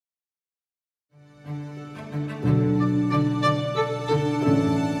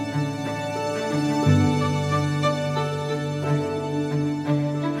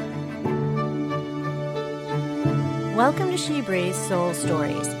Welcome to She Breathes Soul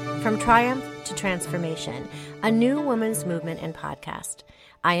Stories, From Triumph to Transformation, a new women's movement and podcast.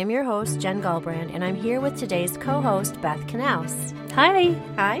 I am your host, Jen Gulbrand, and I'm here with today's co-host, Beth Knaus. Hi.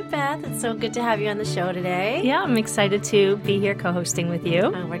 Hi, Beth. It's so good to have you on the show today. Yeah, I'm excited to be here co-hosting with you.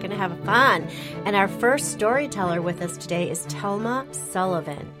 We're going to have fun. And our first storyteller with us today is Telma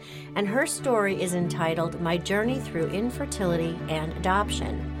Sullivan, and her story is entitled My Journey Through Infertility and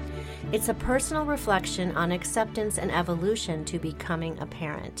Adoption. It's a personal reflection on acceptance and evolution to becoming a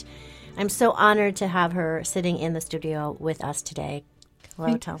parent. I'm so honored to have her sitting in the studio with us today. Hello,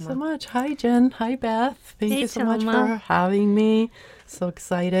 Telma. Thank you so much. Hi, Jen. Hi, Beth. Thank you so Telma. much for having me. So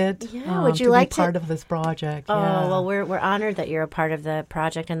excited would you to like be part of this project. Oh, yeah. well, we're honored that you're a part of the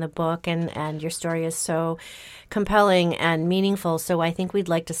project and the book, and your story is so compelling and meaningful. So I think we'd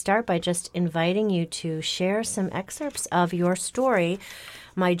like to start by just inviting you to share some excerpts of your story,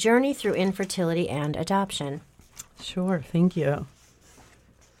 My Journey Through Infertility and Adoption. Sure. Thank you.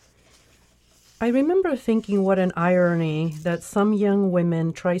 I remember thinking what an irony that some young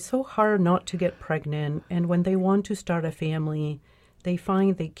women try so hard not to get pregnant, and when they want to start a family, they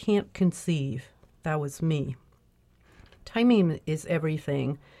find they can't conceive. That was me. Timing is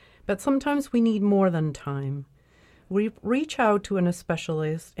everything, but sometimes we need more than time. We reach out to a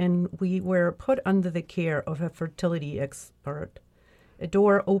specialist, and we were put under the care of a fertility expert. A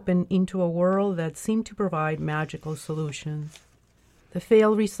door opened into a world that seemed to provide magical solutions. The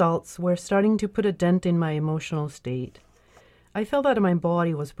failed results were starting to put a dent in my emotional state. I felt that my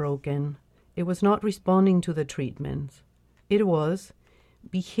body was broken. It was not responding to the treatments. It was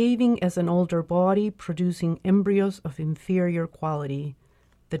behaving as an older body, producing embryos of inferior quality,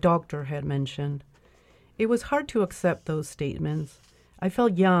 the doctor had mentioned. It was hard to accept those statements. I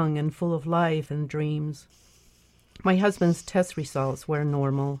felt young and full of life and dreams. My husband's test results were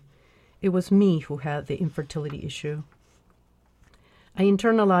normal. It was me who had the infertility issue. I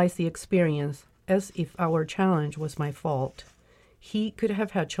internalized the experience as if our challenge was my fault. He could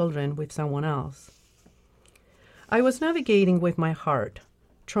have had children with someone else. I was navigating with my heart,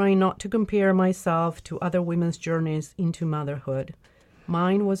 trying not to compare myself to other women's journeys into motherhood.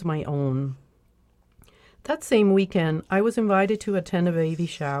 Mine was my own. That same weekend, I was invited to attend a baby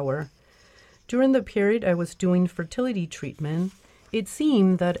shower. During the period I was doing fertility treatment, it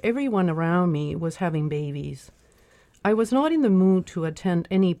seemed that everyone around me was having babies. I was not in the mood to attend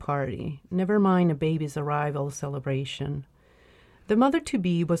any party, never mind a baby's arrival celebration. The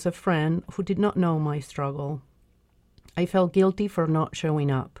mother-to-be was a friend who did not know my struggle. I felt guilty for not showing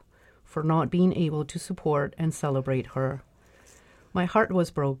up, for not being able to support and celebrate her. My heart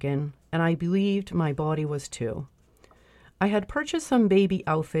was broken, and I believed my body was too. I had purchased some baby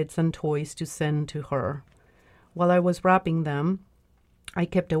outfits and toys to send to her. While I was wrapping them, I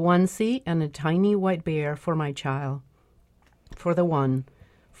kept a onesie and a tiny white bear for my child. For the one,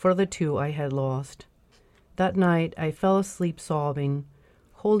 for the two I had lost. That night I fell asleep sobbing,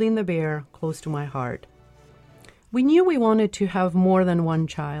 holding the bear close to my heart. We knew we wanted to have more than one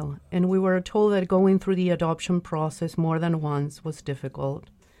child, and we were told that going through the adoption process more than once was difficult.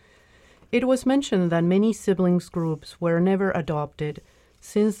 It was mentioned that many siblings groups were never adopted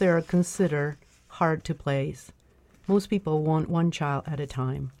since they are considered hard to place. Most people want one child at a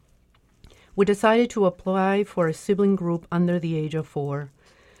time. We decided to apply for a sibling group under the age of 4.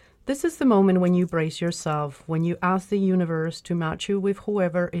 This is the moment when you brace yourself, when you ask the universe to match you with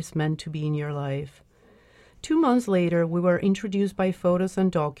whoever is meant to be in your life. 2 months later, we were introduced by photos and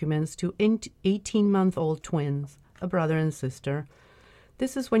documents to 18-month-old twins, a brother and sister.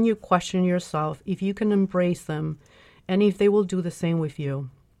 This is when you question yourself if you can embrace them and if they will do the same with you.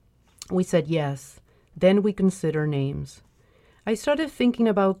 We said yes. Then we consider names. I started thinking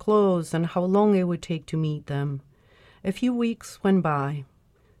about clothes and how long it would take to meet them. A few weeks went by.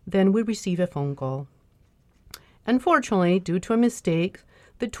 Then we received a phone call. Unfortunately, due to a mistake,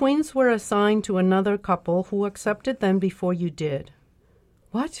 the twins were assigned to another couple who accepted them before you did.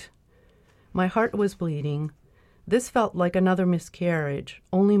 What? My heart was bleeding. This felt like another miscarriage,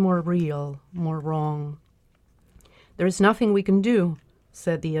 only more real, more wrong. There is nothing we can do,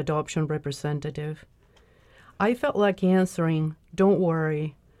 said the adoption representative. I felt like answering, don't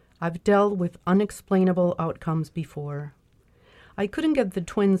worry, I've dealt with unexplainable outcomes before. I couldn't get the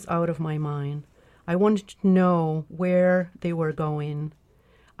twins out of my mind. I wanted to know where they were going.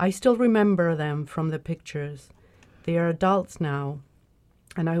 I still remember them from the pictures. They are adults now,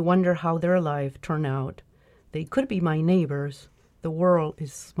 and I wonder how their life turned out. They could be my neighbors. The world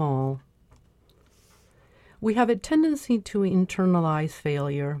is small. We have a tendency to internalize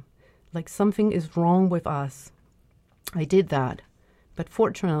failure, like something is wrong with us. I did that, but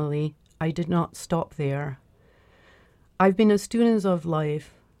fortunately, I did not stop there. I've been a student of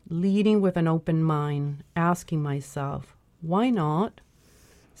life, leading with an open mind, asking myself, why not?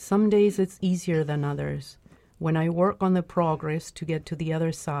 Some days it's easier than others. When I work on the progress to get to the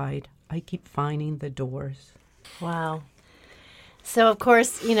other side, I keep finding the doors. Wow. So, of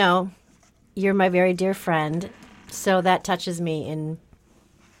course, you're my very dear friend. So that touches me in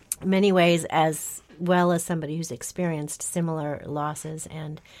many ways, as well as somebody who's experienced similar losses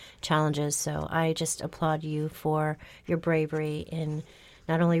and challenges. So I just applaud you for your bravery in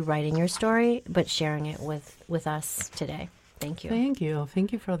not only writing your story, but sharing it with us today. Thank you. Thank you.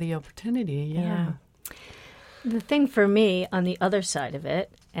 Thank you for the opportunity. Yeah. The thing for me on the other side of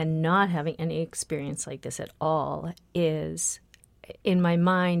it, and not having any experience like this at all, is in my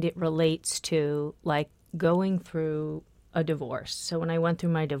mind it relates to like going through a divorce. So when I went through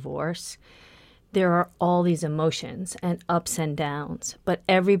my divorce, there are all these emotions and ups and downs, but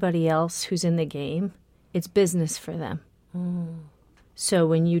everybody else who's in the game, it's business for them. So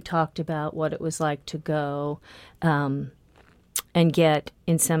when you talked about what it was like to go and get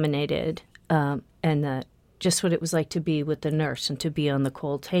inseminated, and just what it was like to be with the nurse and to be on the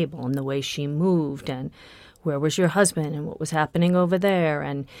cold table and the way she moved and where was your husband and what was happening over there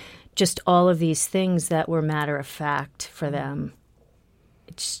and just all of these things that were matter of fact for them.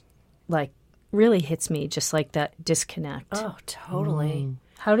 It's like really hits me just like that disconnect. Oh, totally.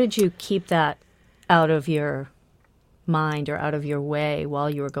 How did you keep that out of your mind or out of your way while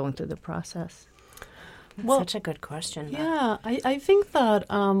you were going through the process? That's such a good question. Yeah, I think that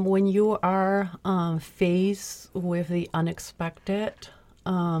when you are faced with the unexpected,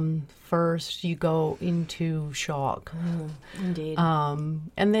 first you go into shock. Indeed.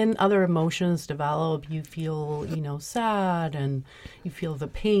 And then other emotions develop. You feel, sad, and you feel the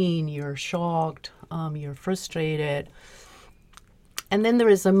pain. You're shocked. You're frustrated. And then there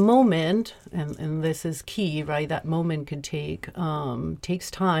is a moment, and this is key, right? That moment could takes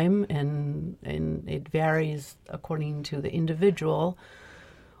time, and it varies according to the individual.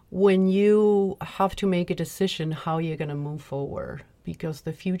 When you have to make a decision how you're going to move forward, because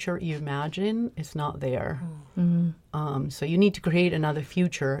the future you imagine is not there. So you need to create another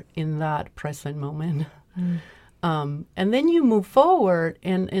future in that present moment. And then you move forward,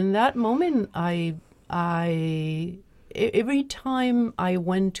 and in that moment, every time I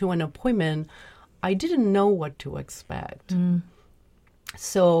went to an appointment, I didn't know what to expect.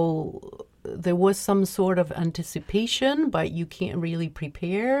 So there was some sort of anticipation, but you can't really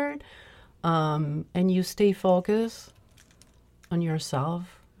prepare. And you stay focused on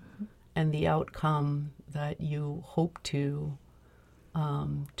yourself and the outcome that you hope to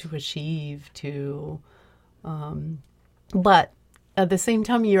achieve. But at the same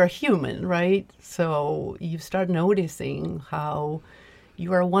time, you're a human, right? So you start noticing how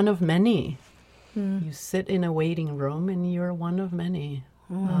you are one of many. You sit in a waiting room and you're one of many.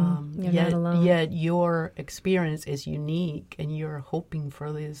 You're not alone. Yet your experience is unique and you're hoping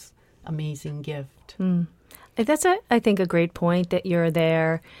for this amazing gift. That's, I think, a great point that you're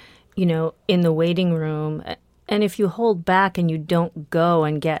there, in the waiting room. And if you hold back and you don't go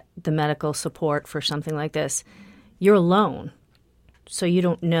and get the medical support for something like this, you're alone. So you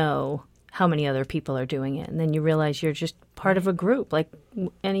don't know how many other people are doing it. And then you realize you're just part of a group. Like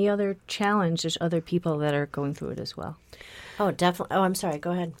any other challenge, there's other people that are going through it as well. Oh, definitely. Oh, I'm sorry.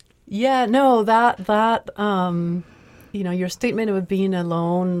 Go ahead. Yeah, no, that your statement of being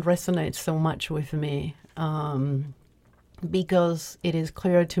alone resonates so much with me, because it is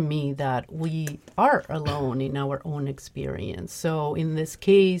clear to me that we are alone in our own experience. So in this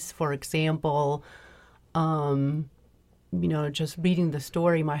case, for example, just reading the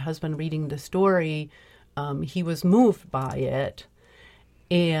story, my husband reading the story, he was moved by it.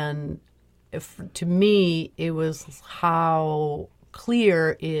 And to me, it was how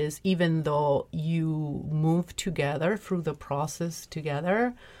clear is, even though you move together through the process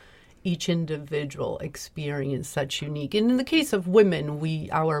together, each individual experience such unique. And in the case of women,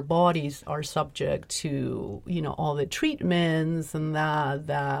 our bodies are subject to, all the treatments and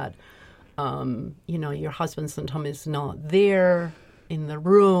that your husband sometimes is not there in the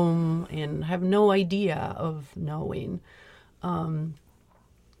room and have no idea of knowing.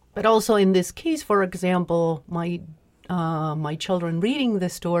 But also in this case, for example, my children reading the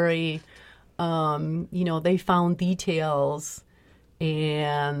story, they found details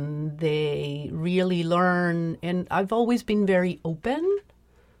and they really learn. And I've always been very open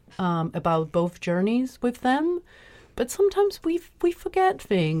about both journeys with them. But sometimes we forget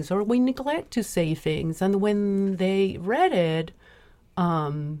things or we neglect to say things. And when they read it,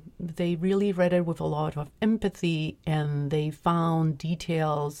 they really read it with a lot of empathy, and they found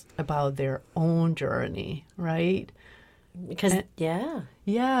details about their own journey, right? Because, Yeah.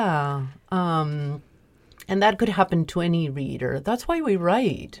 And that could happen to any reader. That's why we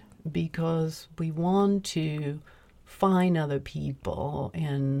write, because we want to find other people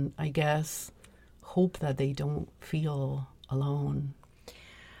and, I guess, hope that they don't feel alone.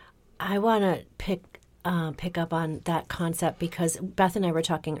 I want to pick up on that concept because Beth and I were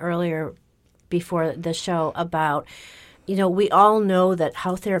talking earlier before the show about, we all know that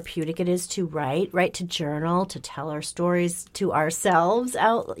how therapeutic it is to write, to journal, to tell our stories to ourselves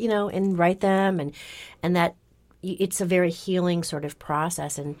out, and write them, and that it's a very healing sort of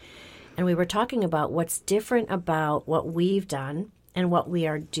process. And we were talking about what's different about what we've done and what we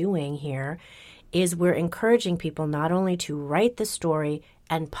are doing here is we're encouraging people not only to write the story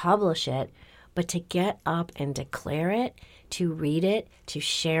and publish it, but to get up and declare it, to read it, to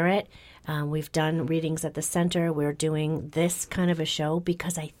share it. We've done readings at the center. We're doing this kind of a show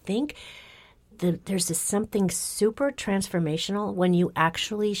because I think there's this something super transformational when you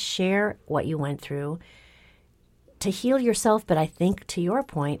actually share what you went through to heal yourself. But I think, to your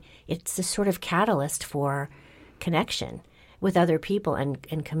point, it's a sort of catalyst for connection with other people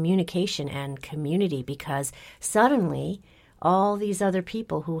and communication and community, because suddenly all these other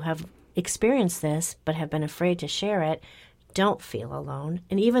people who have experienced this but have been afraid to share it don't feel alone.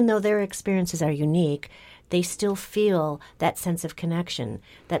 And even though their experiences are unique, they still feel that sense of connection,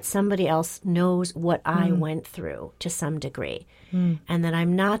 that somebody else knows what I went through to some degree, and that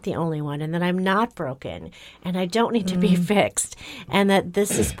I'm not the only one, and that I'm not broken, and I don't need to be fixed, and that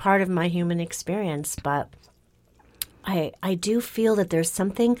this is part of my human experience. But I do feel that there's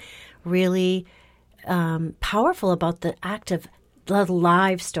something really powerful about the act of the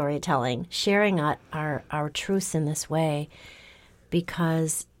live storytelling, sharing our truths in this way,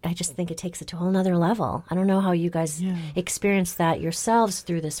 because I just think it takes it to a whole nother level. I don't know how you guys experience that yourselves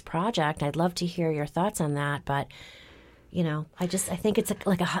through this project. I'd love to hear your thoughts on that, but I think it's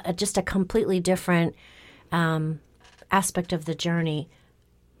just a completely different aspect of the journey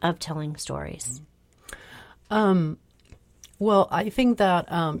of telling stories. Well, I think that,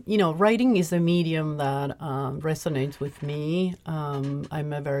 writing is a medium that resonates with me. I'm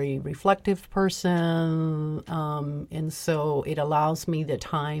a very reflective person, and so it allows me the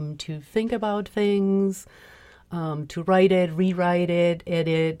time to think about things, to write it, rewrite it,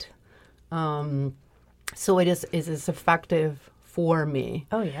 edit. So it is effective for me.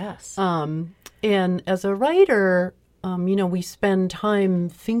 Oh, yes. And as a writer, we spend time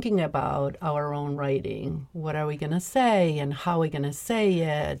thinking about our own writing. What are we going to say and how are we going to say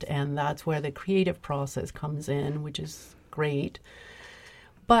it? And that's where the creative process comes in, which is great.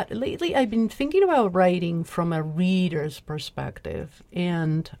 But lately I've been thinking about writing from a reader's perspective.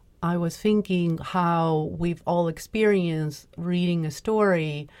 And I was thinking how we've all experienced reading a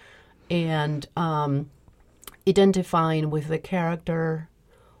story and identifying with the character,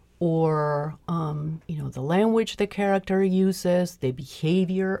 or, the language the character uses, the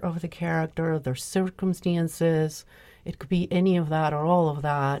behavior of the character, their circumstances. It could be any of that or all of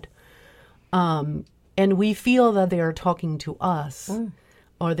that. And we feel that they are talking to us,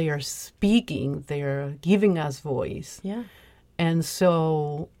 or they are speaking, they're giving us voice. Yeah. And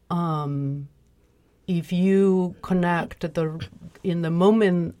so if you connect in the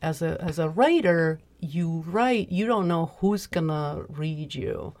moment as a writer, you write, you don't know who's going to read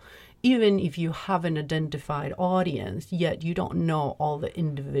you. Even if you have an identified audience, yet you don't know all the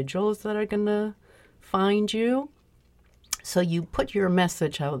individuals that are going to find you. So you put your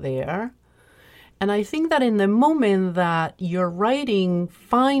message out there. And I think that in the moment that your writing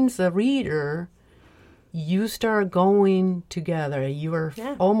finds a reader, you start going together. You are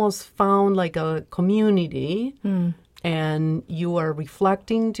almost found like a community. And you are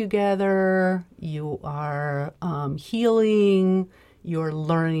reflecting together, you are healing, you're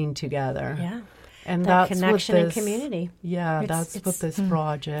learning together. Yeah. And that that's connection what and community. Yeah, that's what this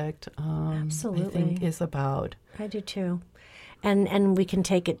project absolutely, I think is about. I do too. And we can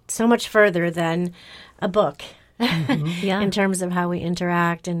take it so much further than a book in terms of how we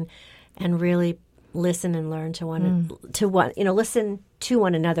interact and really listen and learn listen to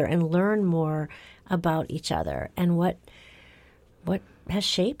one another and learn more about each other and what has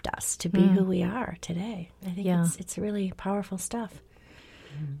shaped us to be who we are today. I think it's really powerful stuff.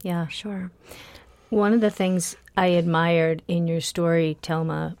 Yeah, sure. One of the things I admired in your story,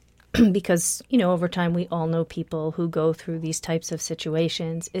 Telma, because, over time we all know people who go through these types of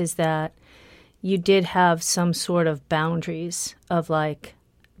situations, is that you did have some sort of boundaries of like,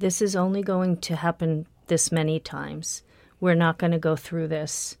 this is only going to happen this many times. We're not going to go through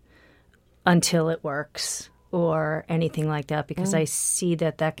this until it works or anything like that, because I see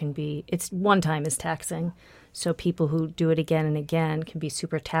that can be, it's one time is taxing So people who do it again and again can be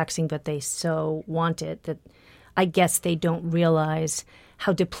super taxing, but they so want it that I guess they don't realize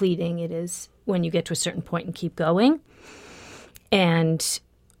how depleting it is when you get to a certain point and keep going. And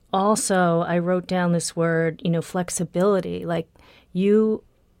also, I wrote down this word, flexibility. Like, you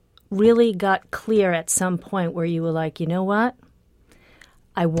really got clear at some point where you were like, you know what?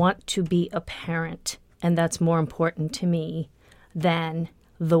 I want to be a parent, and that's more important to me than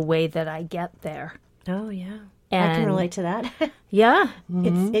the way that I get there. Oh, yeah. And I can relate to that. Yeah.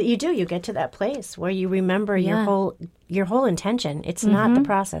 You do. You get to that place where you remember your whole intention. It's not the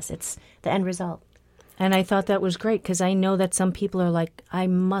process. It's the end result. And I thought that was great because I know that some people are like, I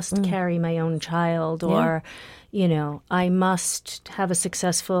must carry my own child, or, I must have a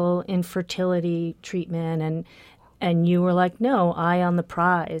successful infertility treatment. And you were like, no, eye on the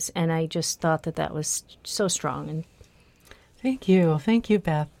prize. And I just thought that was so strong. And Thank you,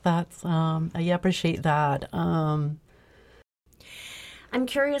 Beth. That's I appreciate that. I'm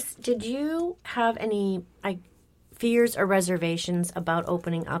curious, did you have any fears or reservations about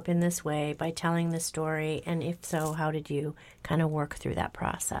opening up in this way by telling this story? And if so, how did you kind of work through that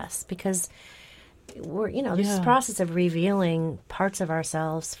process? Because this process of revealing parts of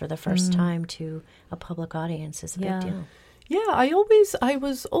ourselves for the first time to a public audience is a big deal. Yeah, I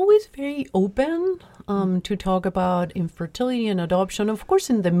was always very open to talk about infertility and adoption. Of course,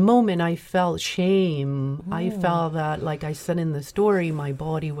 in the moment, I felt shame. I felt that, like I said in the story, my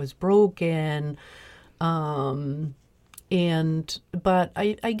body was broken. But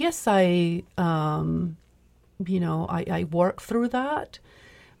I guess I worked through that.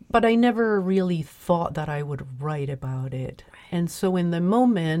 But I never really thought that I would write about it. Right. And so in the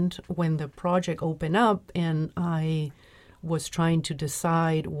moment when the project opened up and I was trying to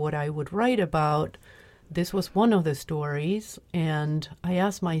decide what I would write about, this was one of the stories. And I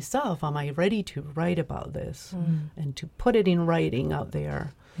asked myself, am I ready to write about this and to put it in writing out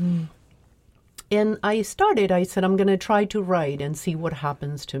there? And I said, I'm going to try to write and see what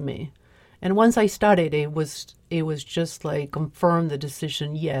happens to me. And once I started, it was just like confirm the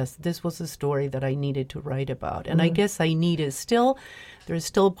decision. Yes, this was a story that I needed to write about. And I guess there's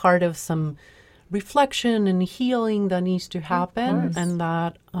still part of some reflection and healing that needs to happen, and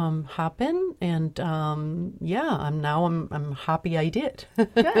that happened. And I'm happy I did.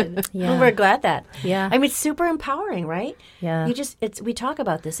 Good. Well, we're glad that. Yeah. I mean, it's super empowering, right? Yeah. We talk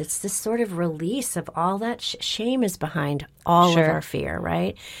about this. It's this sort of release of all that shame is behind all of our fear,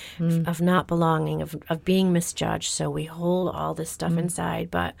 right? Of not belonging, of being misjudged. So we hold all this stuff inside.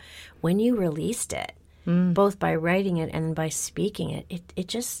 But when you released it, both by writing it and by speaking it, it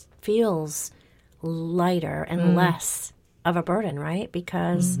just feels lighter and less of a burden, right?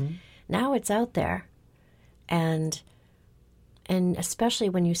 Because now it's out there. And especially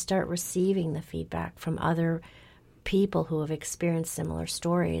when you start receiving the feedback from other people who have experienced similar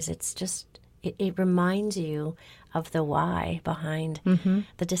stories, it's just, it reminds you of the why behind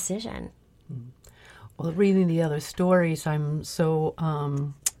the decision. Well, reading the other stories, I'm so,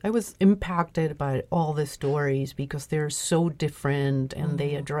 I was impacted by all the stories because they're so different and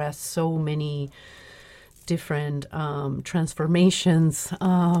they address so many different transformations.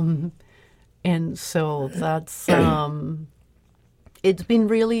 And so that's, it's been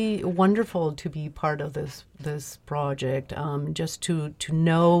really wonderful to be part of this project, just to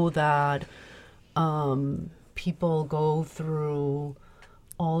know that people go through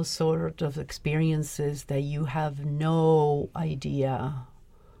all sorts of experiences that you have no idea.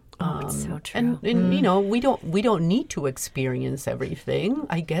 It's so true. And we don't need to experience everything.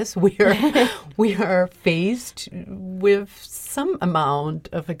 I guess we are faced with some amount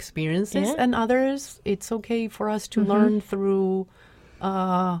of experiences, and others it's okay for us to learn through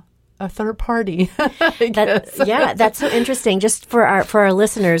a third party. That's so interesting. Just for our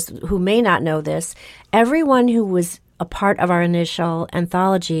listeners who may not know this, everyone who was a part of our initial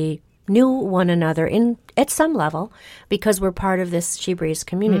anthology knew one another at some level because we're part of this She Breathes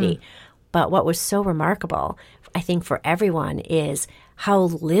community. But what was so remarkable, I think, for everyone is how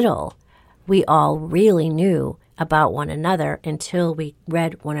little we all really knew about one another until we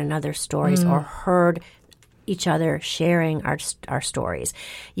read one another's stories or heard each other sharing our stories.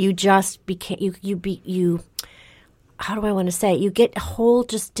 You just became you how do I want to say? You get a whole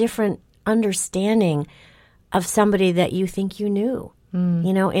just different understanding of somebody that you think you knew.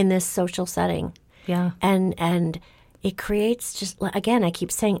 In this social setting. Yeah. And it creates just, again, I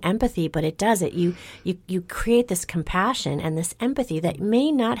keep saying empathy, but it does it. You create this compassion and this empathy that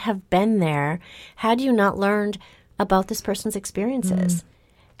may not have been there had you not learned about this person's experiences.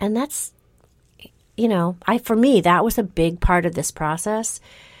 And that's, for me, that was a big part of this process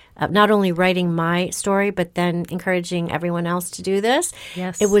not only writing my story, but then encouraging everyone else to do this.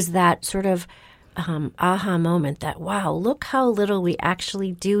 Yes. It was that sort of aha moment that, wow, look how little we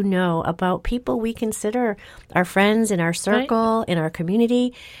actually do know about people we consider our friends in our circle, in our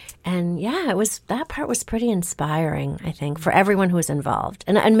community. And yeah, that part was pretty inspiring, I think, for everyone who was involved.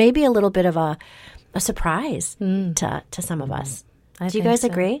 And maybe a little bit of a surprise to some of us. Do you guys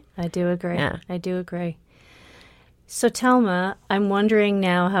agree? I do agree. Yeah. I do agree. So, Telma, I'm wondering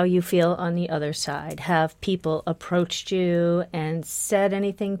now how you feel on the other side. Have people approached you and said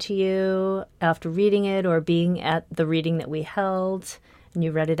anything to you after reading it or being at the reading that we held and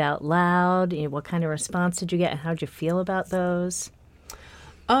you read it out loud? What kind of response did you get and how did you feel about those?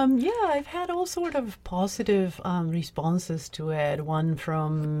 Yeah, I've had all sort of positive responses to it. One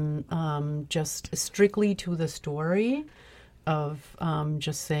from just strictly to the story, of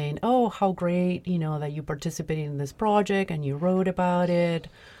just saying, oh, how great, that you participated in this project and you wrote about it.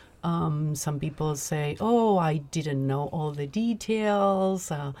 Some people say, oh, I didn't know all the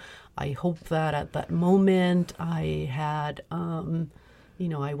details. I hope that at that moment I had,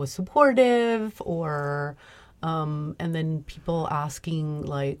 I was supportive, or, and then people asking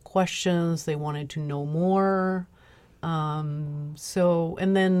like questions, they wanted to know more. And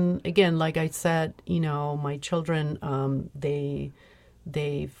then again, like I said, my children, they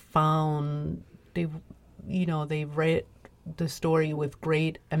read the story with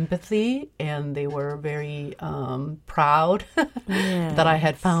great empathy, and they were very proud that I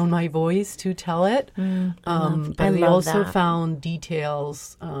had found my voice to tell it. But they also found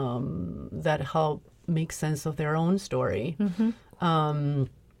details that help make sense of their own story. That's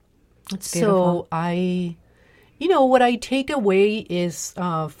beautiful. So what I take away is,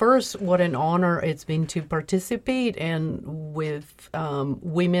 first, what an honor it's been to participate and with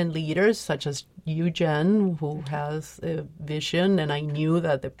women leaders such as you, Jen, who has a vision, and I knew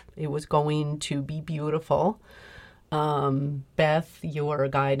that it was going to be beautiful. Beth, your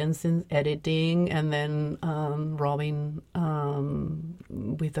guidance in editing, and then Robin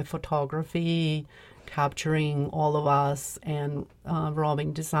with the photography, capturing all of us, and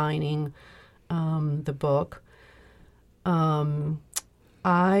Robin designing the book.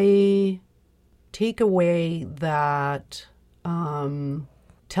 I take away that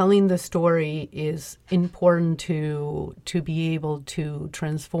telling the story is important to be able to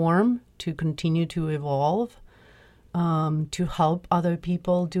transform, to continue to evolve, to help other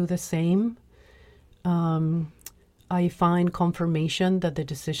people do the same. I find confirmation that the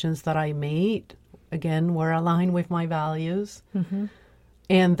decisions that I made, again, were aligned with my values.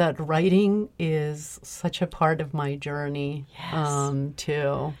 And that writing is such a part of my journey,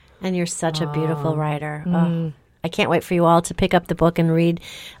 too. And you're such a beautiful writer. I can't wait for you all to pick up the book and read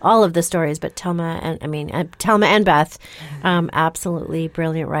all of the stories. But Telma and Beth, absolutely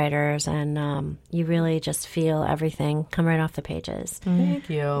brilliant writers, and you really just feel everything come right off the pages. Thank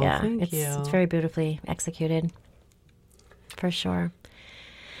you. Yeah, Thank you. It's very beautifully executed, for sure.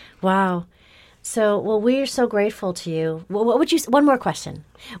 Wow. So, well, we are so grateful to you. Well, one more question.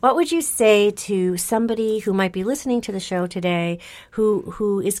 What would you say to somebody who might be listening to the show today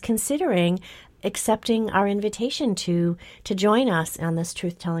who is considering accepting our invitation to join us on this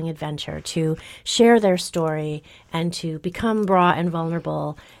truth-telling adventure, to share their story and to become raw and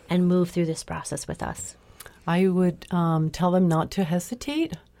vulnerable and move through this process with us? I would tell them not to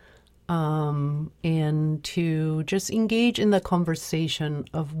hesitate. And to just engage in the conversation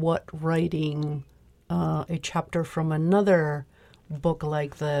of what writing a chapter from another book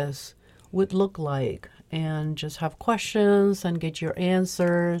like this would look like, and just have questions and get your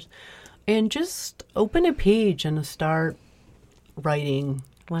answers, and just open a page and start writing.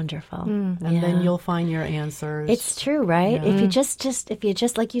 Wonderful. And then you'll find your answers. It's true, right? Yeah. If you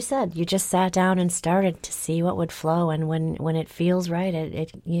just like you said, you just sat down and started to see what would flow, and when it feels right,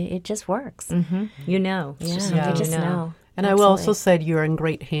 it just works. You know. You just know. And I will also said you're in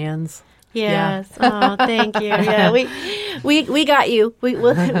great hands. Yes. Yeah. Oh, thank you. Yeah, we got you.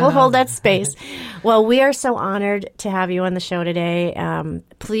 We'll hold that space. Well, we are so honored to have you on the show today.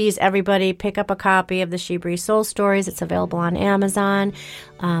 Please, everybody, pick up a copy of the She Breathes Soul Stories. It's available on Amazon.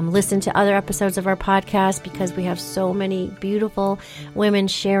 Listen to other episodes of our podcast, because we have so many beautiful women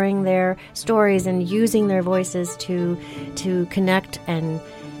sharing their stories and using their voices to connect and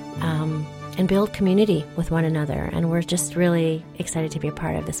build community with one another. And we're just really excited to be a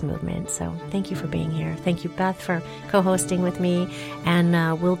part of this movement. So thank you for being here. Thank you, Beth, for co-hosting with me.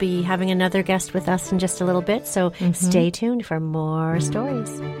 And we'll be having another guest with us in just a little bit. So stay tuned for more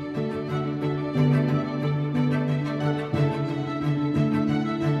stories.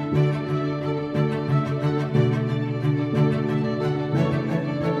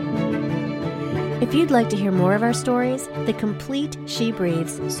 If you'd like to hear more of our stories, the complete She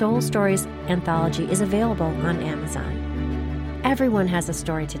Breathes Soul Stories anthology is available on Amazon. Everyone has a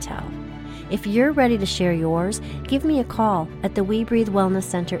story to tell. If you're ready to share yours, give me a call at the We Breathe Wellness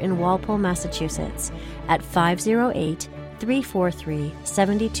Center in Walpole, Massachusetts at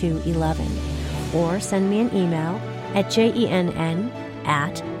 508-343-7211, or send me an email at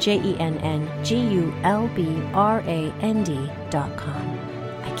jennn@jennngulbrand.com.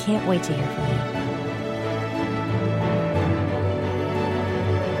 I can't wait to hear from you.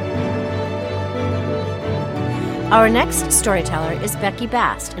 Our next storyteller is Becky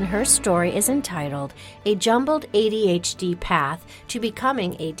Bast, and her story is entitled A Jumbled ADHD Path to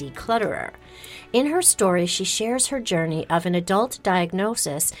Becoming a Declutterer. In her story, she shares her journey of an adult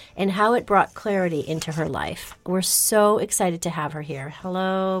diagnosis and how it brought clarity into her life. We're so excited to have her here.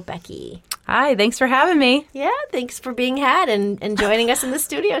 Hello, Becky. Hi, thanks for having me. Yeah, thanks for being had and joining us in the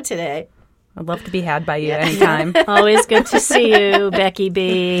studio today. I'd love to be had by you anytime. Always good to see you, Becky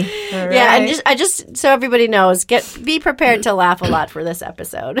B. Right. Yeah, and just so everybody knows, be prepared to laugh a lot for this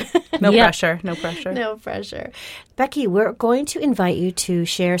episode. No pressure. No pressure. Becky, we're going to invite you to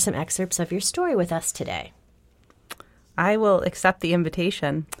share some excerpts of your story with us today. I will accept the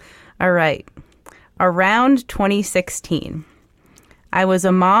invitation. All right. Around 2016, I was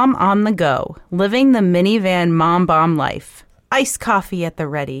a mom on the go, living the minivan mom bomb life. Iced coffee at the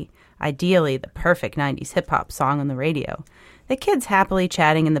ready. Ideally, the perfect 90s hip-hop song on the radio. The kids happily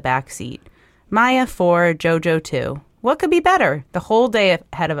chatting in the back seat. Maya 4, Jojo 2. What could be better? The whole day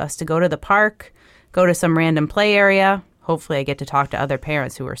ahead of us to go to the park, go to some random play area. Hopefully I get to talk to other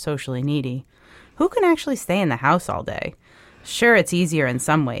parents who are socially needy. Who can actually stay in the house all day? Sure, it's easier in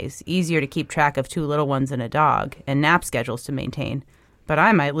some ways. Easier to keep track of 2 little ones and a dog, and nap schedules to maintain. But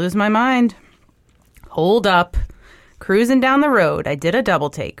I might lose my mind. Hold up. Cruising down the road, I did a double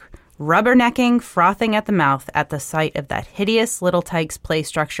take. Rubbernecking, frothing at the mouth at the sight of that hideous Little Tykes play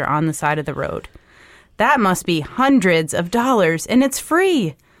structure on the side of the road. That must be hundreds of dollars, and it's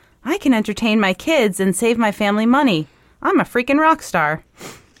free. I can entertain my kids and save my family money. I'm a freaking rock star.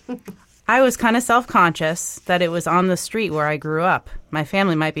 I was kind of self-conscious that it was on the street where I grew up. My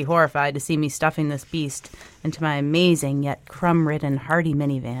family might be horrified to see me stuffing this beast into my amazing yet crumb-ridden Hardy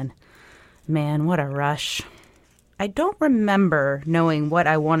minivan. Man, what a rush. I don't remember knowing what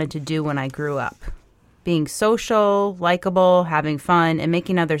I wanted to do when I grew up. Being social, likable, having fun, and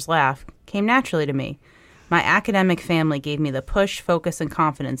making others laugh came naturally to me. My academic family gave me the push, focus, and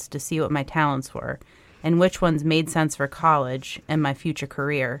confidence to see what my talents were, and which ones made sense for college and my future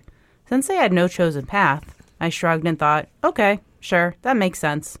career. Since they had no chosen path, I shrugged and thought, okay, sure, that makes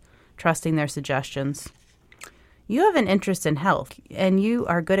sense, trusting their suggestions. You have an interest in health, and you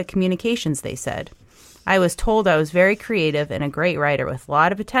are good at communications, they said. I was told I was very creative and a great writer with a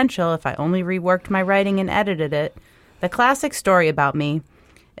lot of potential if I only reworked my writing and edited it. The classic story about me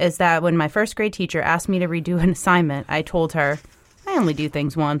is that when my first grade teacher asked me to redo an assignment, I told her, I only do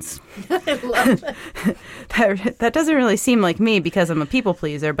things once. I love that. That doesn't really seem like me because I'm a people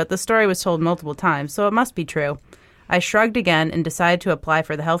pleaser, but the story was told multiple times, so it must be true. I shrugged again and decided to apply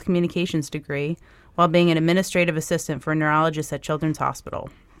for the health communications degree while being an administrative assistant for a neurologist at Children's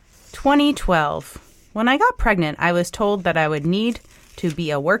Hospital. 2012. When I got pregnant, I was told that I would need to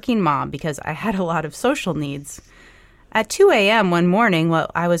be a working mom because I had a lot of social needs. At 2 a.m. one morning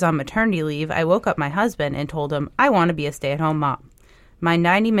while I was on maternity leave, I woke up my husband and told him I want to be a stay-at-home mom. My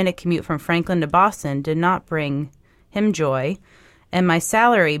 90-minute commute from Franklin to Boston did not bring him joy, and my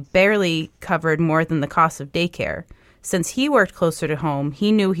salary barely covered more than the cost of daycare. Since he worked closer to home,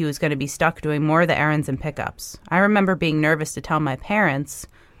 he knew he was going to be stuck doing more of the errands and pickups. I remember being nervous to tell my parents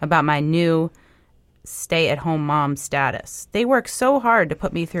about my new stay-at-home mom status. They worked so hard to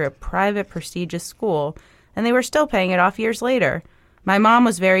put me through a private, prestigious school, and they were still paying it off years later. My mom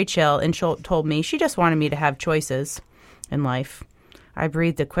was very chill and told me she just wanted me to have choices in life. I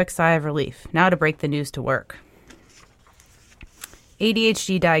breathed a quick sigh of relief. Now to break the news to work.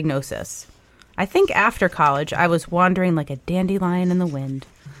 ADHD diagnosis. I think after college, I was wandering like a dandelion in the wind.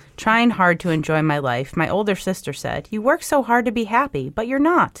 Trying hard to enjoy my life, my older sister said, "You work so hard to be happy, but you're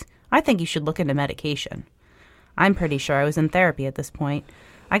not. I think you should look into medication." I'm pretty sure I was in therapy at this point.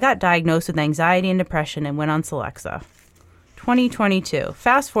 I got diagnosed with anxiety and depression and went on Celexa. 2022.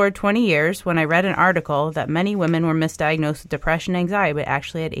 Fast forward 20 years when I read an article that many women were misdiagnosed with depression and anxiety but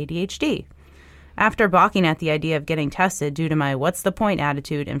actually had ADHD. After balking at the idea of getting tested due to my what's the point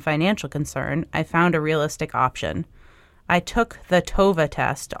attitude and financial concern, I found a realistic option. I took the TOVA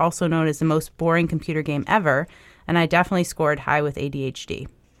test, also known as the most boring computer game ever, and I definitely scored high with ADHD.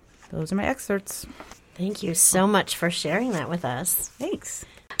 Those are my excerpts. Thank you so much for sharing that with us. Thanks.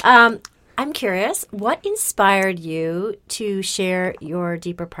 I I'm curious, what inspired you to share your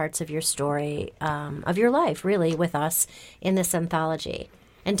deeper parts of your story, of your life, really, with us in this anthology?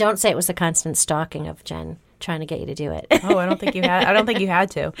 And don't say it was the constant stalking of Jen trying to get you to do it. Oh, I don't think you had. I don't think you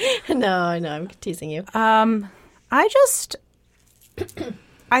had to. No, I know. I'm teasing you. I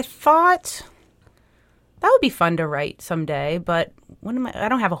thought that would be fun to write someday, but I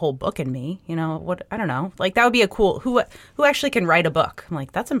don't have a whole book in me, I don't know. Like, that would be a cool, who actually can write a book? I'm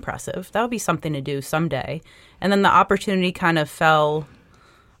like, that's impressive. That would be something to do someday. And then the opportunity kind of fell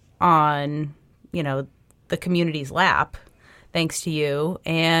on, the community's lap, thanks to you.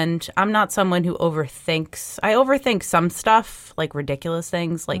 And I'm not someone who overthinks. I overthink some stuff, like ridiculous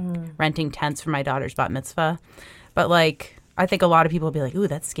things, like renting tents for my daughter's bat mitzvah. But like, I think a lot of people will be like, ooh,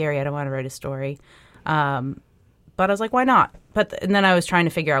 that's scary. I don't want to write a story. But I was like, why not? And then I was trying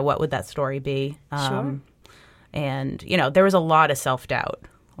to figure out what would that story be. Sure. And, there was a lot of self-doubt.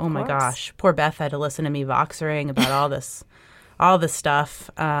 Oh, my gosh. Poor Beth had to listen to me voxering about all this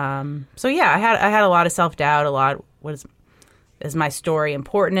stuff. So, yeah, I had a lot of self-doubt, is my story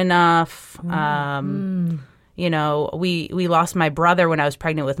important enough? We lost my brother when I was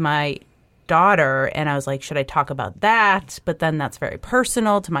pregnant with my daughter, and I was like, should I talk about that? But then that's very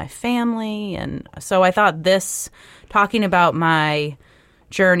personal to my family. And so I thought talking about my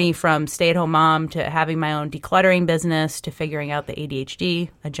journey from stay-at-home mom to having my own decluttering business to figuring out the ADHD,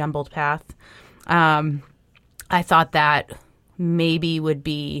 a jumbled path, I thought that maybe would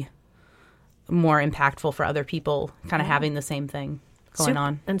be more impactful for other people kind of having the same thing going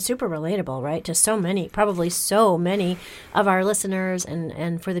on. And super relatable, right? To so many of our listeners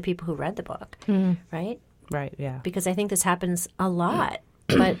and for the people who read the book, right? Right, yeah. Because I think this happens a lot,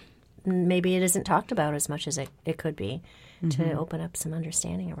 but maybe it isn't talked about as much as it could be to open up some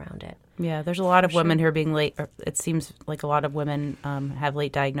understanding around it. Yeah, there's a lot of women who are being late. It seems like a lot of women have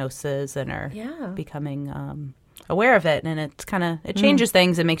late diagnoses and are becoming aware of it, and it changes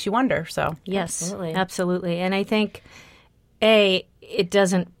things and makes you wonder. So yes, absolutely. And I think it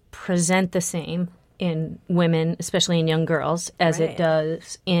doesn't present the same in women, especially in young girls, as it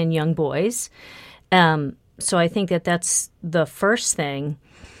does in young boys. So I think that's the first thing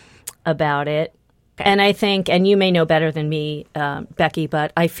about it. And I think, and you may know better than me, Becky,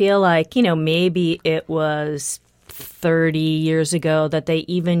 but I feel like, maybe it was 30 years ago that they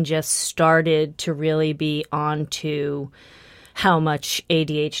even just started to really be onto how much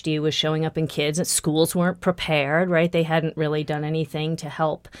ADHD was showing up in kids. And schools weren't prepared, right? They hadn't really done anything to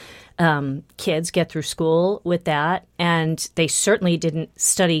help kids get through school with that. And they certainly didn't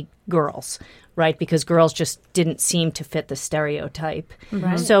study girls, right? Because girls just didn't seem to fit the stereotype.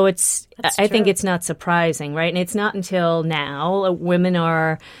 Right. So I think it's not surprising, right? And it's not until now women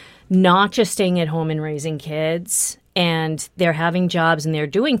are not just staying at home and raising kids, and they're having jobs and they're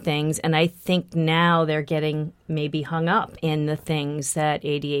doing things. And I think now they're getting maybe hung up in the things that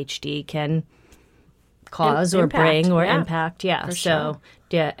ADHD can cause or bring or impact. Yeah. So, sure.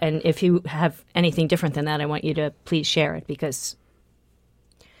 Yeah. And if you have anything different than that, I want you to please share it because.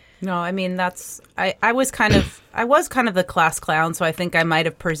 No, I mean, I was kind of the class clown. So I think I might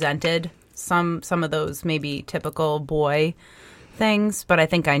have presented some of those maybe typical boy things, but I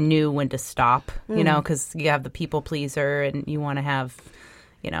think I knew when to stop, because you have the people pleaser and you want to have,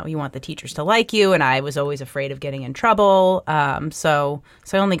 you want the teachers to like you. And I was always afraid of getting in trouble. So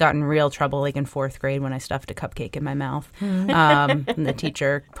I only got in real trouble like in 4th grade when I stuffed a cupcake in my mouth. And the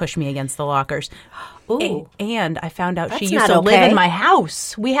teacher pushed me against the lockers. Ooh. And I found out she used to live in my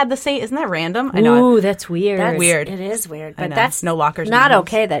house. We had the same. Isn't that random? I know. Ooh, that's weird. That's weird. It is weird. But that's no lockers. Not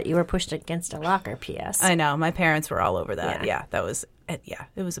okay that you were pushed against a locker. P.S. I know. My parents were all over that. Yeah, that was. Yeah,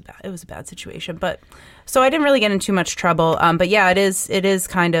 it was a bad situation. But so I didn't really get in too much trouble. But yeah, it is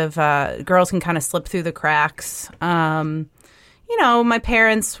kind of girls can kind of slip through the cracks. My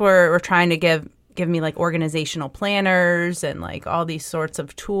parents were trying to give me like organizational planners and like all these sorts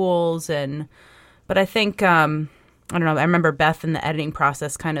of tools but I think, I don't know, I remember Beth in the editing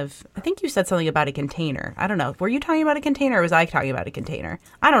process I think you said something about a container. I don't know. Were you talking about a container or was I talking about a container?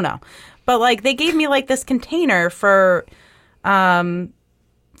 I don't know. But like they gave me like this container for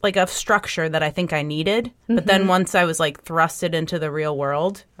like a structure that I think I needed. Mm-hmm. But then once I was like thrusted into the real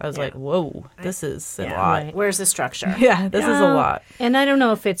world, I was like, whoa, this is a lot. Right. Where's the structure? Yeah, this is a lot. And I don't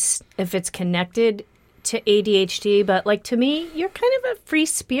know if it's connected to ADHD, but like to me, you're kind of a free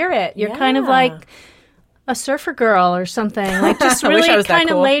spirit. You're kind of like a surfer girl or something. Like just really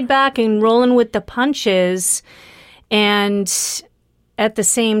kind of laid back and rolling with the punches. And at the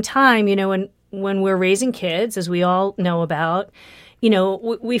same time, when we're raising kids, as we all know about,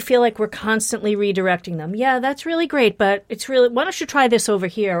 we feel like we're constantly redirecting them. Yeah, that's really great, but it's really, why don't you try this over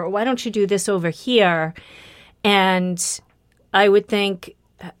here? Or why don't you do this over here? And I would think,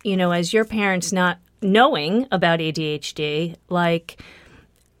 as your parents not knowing about ADHD, like,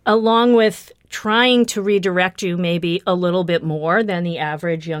 along with trying to redirect you maybe a little bit more than the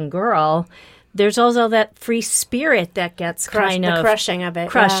average young girl, there's also that free spirit that gets kind of crushing of it,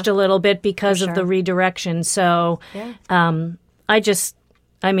 crushed a little bit because of the redirection. So,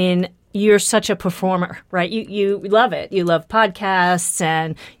 you're such a performer, right? You love it. You love podcasts,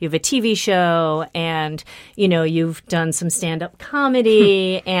 and you have a TV show, and, you've done some stand-up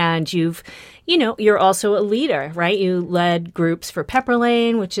comedy, and you're also a leader, right? You led groups for Pepper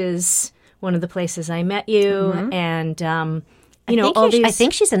Lane, which is one of the places I met you, and, I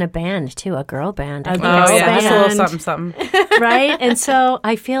think she's in a band, too, a girl band. Just a little something. Right? And so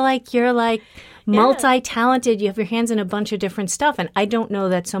I feel like you're like multi-talented. You have your hands in a bunch of different stuff. And I don't know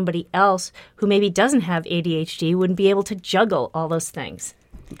that somebody else who maybe doesn't have ADHD wouldn't be able to juggle all those things.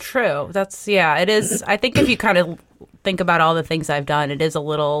 True. It is. I think if you kind of think about all the things I've done, it is a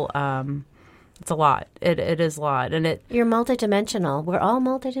little, it's a lot. It is a lot. And you're multidimensional. We're all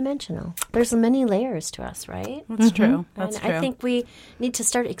multidimensional. There's many layers to us, right? That's true. That's true. I think we need to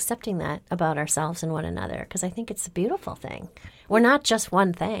start accepting that about ourselves and one another, because I think it's a beautiful thing. We're not just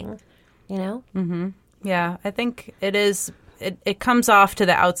one thing, Mm-hmm. Yeah, I think it is. It comes off to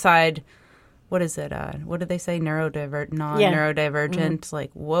the outside. What is it? What do they say? Non-neurodivergent. Mm-hmm.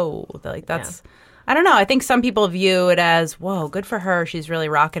 Like, whoa. Like, that's... Yeah. I don't know. I think some people view it as, whoa, good for her. She's really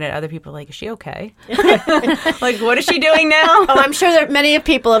rocking it. Other people are like, is she okay? Like, what is she doing now? Oh, I'm sure that many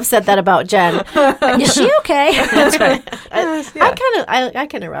people have said that about Jen. Is she okay? That's right. I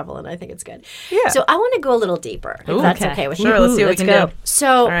kind of revel in it. I think it's good. Yeah. So I want to go a little deeper, if that's okay with you. Sure, let's see what we can do. So,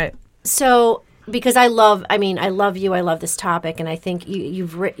 all right. So, because I love you, I love this topic, and I think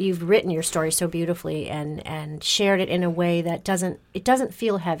you've written your story so beautifully and shared it in a way that doesn't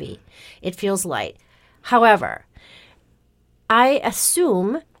feel heavy. It feels light. However, I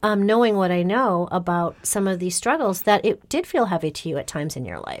assume, knowing what I know about some of these struggles, that it did feel heavy to you at times in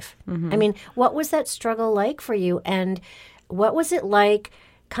your life. Mm-hmm. I mean, what was that struggle like for you, and what was it like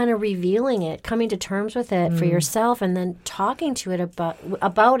kind of revealing it, coming to terms with it for yourself, and then talking to it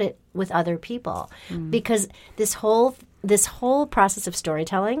about it with other people? Because this whole process of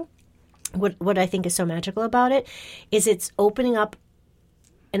storytelling, what I think is so magical about it is it's opening up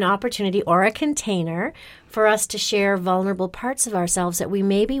an opportunity or a container for us to share vulnerable parts of ourselves that we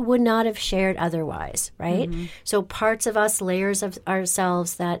maybe would not have shared otherwise, right? Mm-hmm. So parts of us, layers of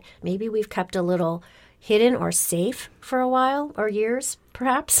ourselves that maybe we've kept a little hidden or safe for a while, or years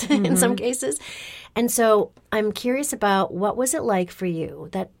perhaps, in some cases. And so I'm curious about, what was it like for you,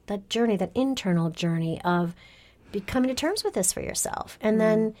 that journey, that internal journey of coming to terms with this for yourself? And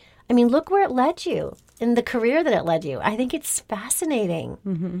then, I mean, look where it led you, in the career that it led you. I think it's fascinating.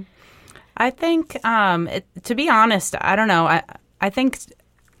 Mm-hmm. I think, to be honest, I don't know. I think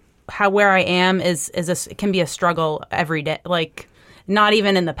where I am it can be a struggle every day, like not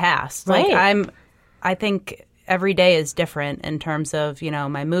even in the past. Right. Like I think every day is different in terms of,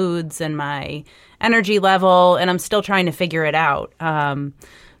 my moods and my energy level, and I'm still trying to figure it out.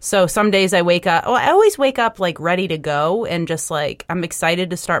 So some days I wake up, I always wake up like ready to go, and just like I'm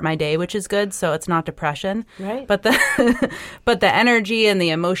excited to start my day, which is good. So it's not depression. Right. But the energy and the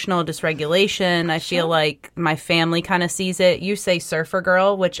emotional dysregulation, I feel like my family kind of sees it. You say surfer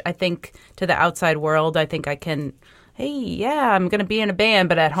girl, which I think to the outside world, I think I can... Hey, yeah, I'm going to be in a band,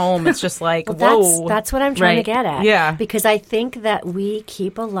 but at home it's just like, whoa. That's what I'm trying to get at. Yeah. Because I think that we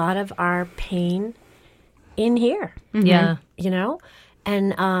keep a lot of our pain in here. Mm-hmm. Yeah.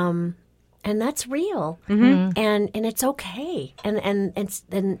 And that's real. Mm-hmm. And it's okay.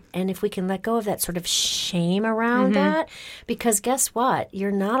 And if we can let go of that sort of shame around that, because guess what? You're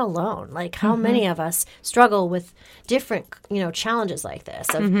not alone. Like, how many of us struggle with different, challenges like this?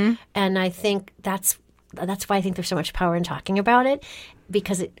 And I think that's why I think there's so much power in talking about it,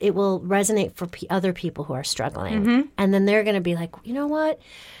 because it will resonate for other people who are struggling. And then they're going to be like, you know what?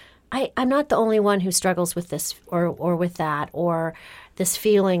 I'm not the only one who struggles with this or with that, or this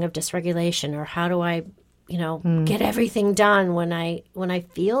feeling of dysregulation, or how do I, get everything done when I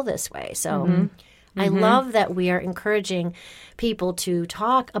feel this way. So I love that we are encouraging people to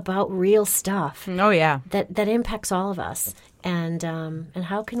talk about real stuff. Oh, yeah. That impacts all of us. And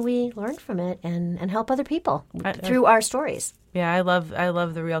how can we learn from it and help other people through our stories? Yeah, I love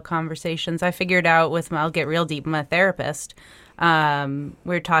the real conversations. I figured out I'll get real deep, I'm a therapist.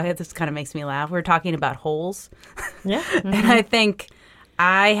 We're talking, this kind of makes me laugh. We're talking about holes. Yeah. And I think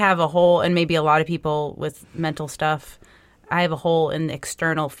I have a hole, and maybe a lot of people with mental stuff, I have a hole and the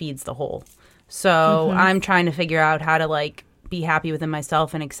external feeds the hole. So I'm trying to figure out how to like be happy within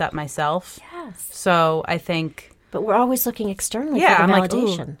myself and accept myself. Yes. So I think. But we're always looking externally Yeah, for the I'm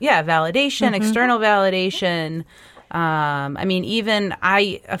validation. like, validation, external validation. I mean, even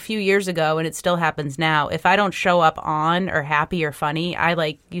a few years ago, and it still happens now, if I don't show up on or happy or funny, I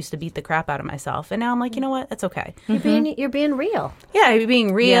like used to beat the crap out of myself. And now I'm like, you know what? It's okay. You're being real. Yeah, you're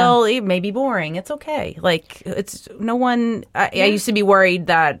being real. It may be boring. It's okay. Like, it's no one. I used to be worried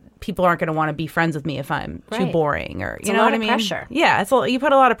that people aren't going to want to be friends with me if I'm too boring, or you know what I mean? Pressure. Yeah, you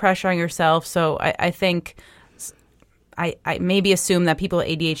put a lot of pressure on yourself. So I think. I maybe assume that people with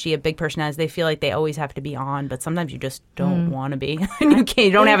ADHD have big personalities. They feel like they always have to be on, but sometimes you just don't want to be. You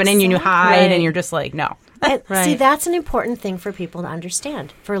don't have it in you, and you hide, and you're just like, no. And see, that's an important thing for people to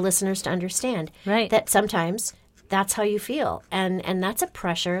understand, for listeners to understand. Right. That sometimes that's how you feel. And that's a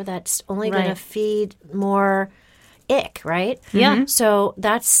pressure that's only going to feed more ick, right? Yeah. So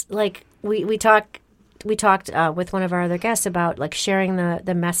that's like, we talked with one of our other guests about like sharing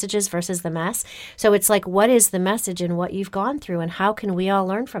the messages versus the mess. So it's like, what is the message and what you've gone through, and how can we all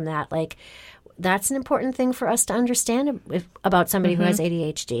learn from that? Like, that's an important thing for us to understand about somebody who has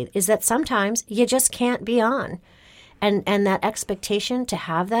ADHD, is that sometimes you just can't be on. And that expectation to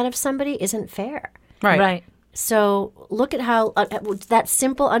have that of somebody isn't fair. Right. So look at how that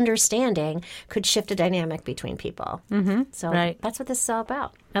simple understanding could shift a dynamic between people. So that's what this is all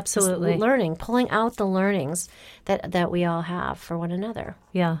about. Absolutely. Just learning, pulling out the learnings that we all have for one another.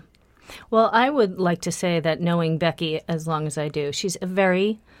 Yeah. Well, I would like to say that knowing Becky as long as I do, she's a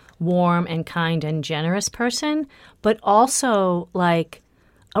very warm and kind and generous person, but also like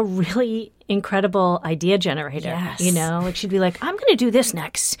a really incredible idea generator. Yes. You know, like she'd be like, I'm going to do this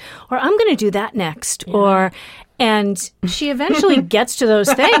next, or I'm going to do that next, and she eventually gets to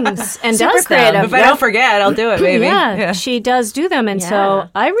those things and Super does creative. them. If I don't forget, I'll do it, maybe. Yeah, she does do them. And so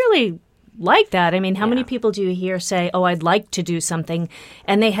I really like that. I mean, how many people do you hear say, oh, I'd like to do something,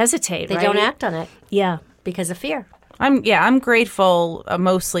 and they hesitate, They don't act on it. Yeah. Because of fear. I'm grateful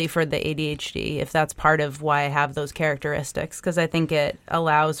mostly for the ADHD, if that's part of why I have those characteristics, because I think it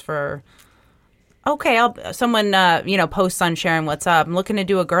allows for, someone posts on sharing what's up. I'm looking to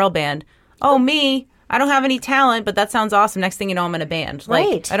do a girl band. Oh, me. I don't have any talent, but that sounds awesome. Next thing you know, I'm in a band.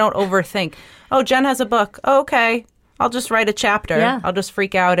 Like, I don't overthink. Oh, Jen has a book. Oh, okay. I'll just write a chapter. Yeah. I'll just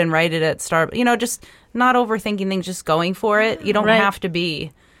freak out and write it at start. Just not overthinking things, just going for it. You don't have to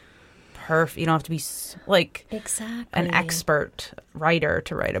be perfect. You don't have to be like an expert writer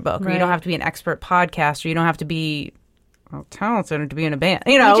to write a book. Or you don't have to be an expert podcaster. You don't have to be talented to be in a band.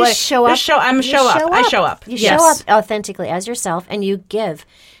 You just show up. I show up. You show up authentically as yourself, and you give.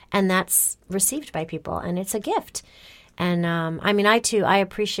 And that's received by people, and it's a gift. And I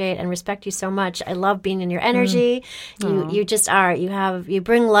appreciate and respect you so much. I love being in your energy. You just are. You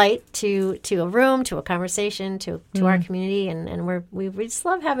bring light to a room, to a conversation, to our community, and we just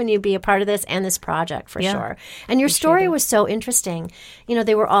love having you be a part of this and this project for sure. And your story was so interesting.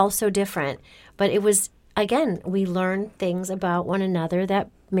 They were all so different, but it was, again, we learned things about one another that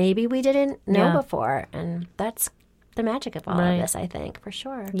maybe we didn't know before, and that's the magic of all of this, I think, for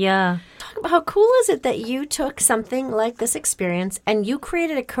sure. Yeah. Talk about how cool is it that you took something like this experience and you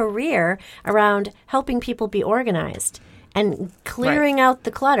created a career around helping people be organized and clearing out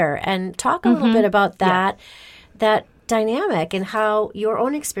the clutter, and talk a little bit about that dynamic and how your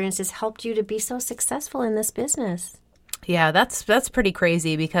own experiences helped you to be so successful in this business. Yeah, that's pretty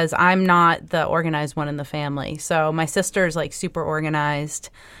crazy, because I'm not the organized one in the family. So my sister's like super organized.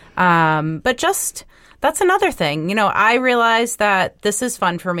 But just, that's another thing. I realized that this is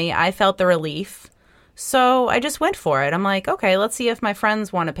fun for me. I felt the relief. So I just went for it. I'm like, okay, let's see if my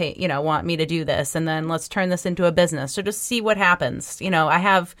friends want to want me to do this. And then let's turn this into a business. So just see what happens.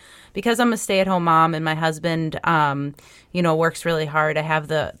 Because I'm a stay-at-home mom and my husband, works really hard, I have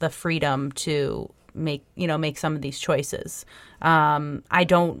the freedom to make some of these choices. I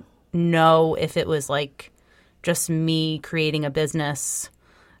don't know if it was like just me creating a business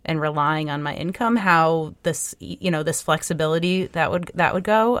and relying on my income, how this flexibility that would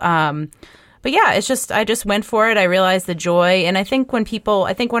go. But yeah, it's just, I just went for it. I realized the joy. And I think one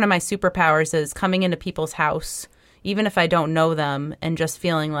of my superpowers is coming into people's house, even if I don't know them, and just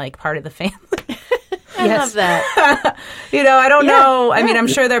feeling like part of the family. I love that. I don't know. I mean, I'm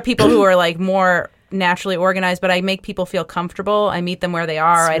sure there are people who are like more naturally organized, but I make people feel comfortable. I meet them where they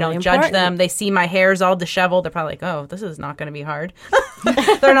are. I don't judge them. They see my hair's all disheveled. They're probably like, oh, this is not going to be hard.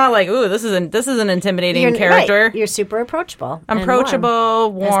 They're not like, ooh, this is an intimidating character. Right. You're super approachable. I'm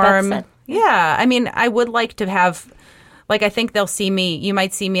approachable, warm. As Beth said. Yeah. I mean, I would like to have like, I think they'll see me. You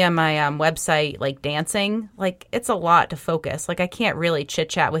might see me on my website, like, dancing. Like, it's a lot to focus. Like, I can't really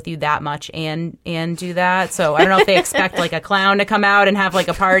chit-chat with you that much and do that. So I don't know if they expect, like, a clown to come out and have, like,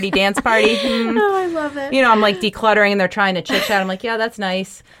 a dance party. Oh, I love it. You know, I'm, like, decluttering, and they're trying to chit-chat. I'm like, yeah, that's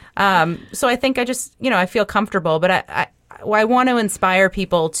nice. So I think I just, I feel comfortable. But I want to inspire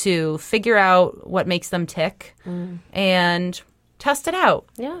people to figure out what makes them tick and test it out.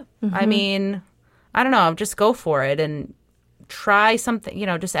 Yeah. I mean, I don't know, just go for it and try something,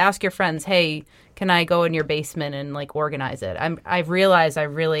 just ask your friends, hey, can I go in your basement and, like, organize it? I've realized I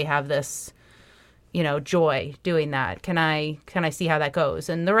really have this, joy doing that. Can I see how that goes?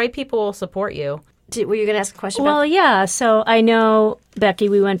 And the right people will support you. Were you going to ask a question Well, about yeah. So I know, Becky,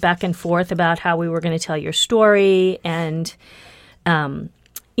 we went back and forth about how we were going to tell your story and,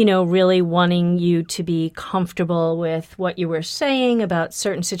 really wanting you to be comfortable with what you were saying about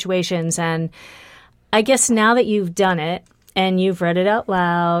certain situations. And I guess now that you've done it and you've read it out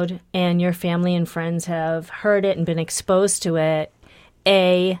loud and your family and friends have heard it and been exposed to it,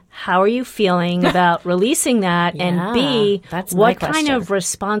 A, how are you feeling about releasing that? Yeah, and B, that's my what kind question. of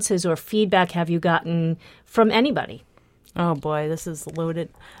responses or feedback have you gotten from anybody? Oh, boy, this is loaded.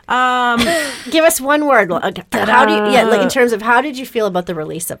 Give us one word. How do you, like, in terms of how did you feel about the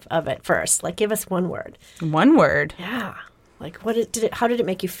release of it first? Like, give us one word. One word. Yeah. Like, how did it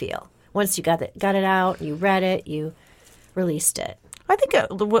make you feel? Once you got it out, you read it, you released it. I think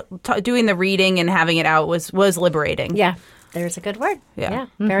doing the reading and having it out was liberating. Yeah. There's a good word. Yeah.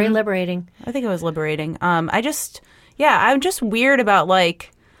 Very liberating. I think it was liberating. I'm just weird about,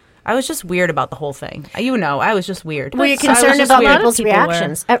 like, I was just weird about the whole thing. I was just weird. Were you I was concerned just about weird. people's People were.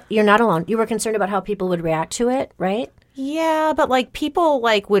 reactions? You're not alone. You were concerned about how people would react to it, right? Yeah, but, like, people,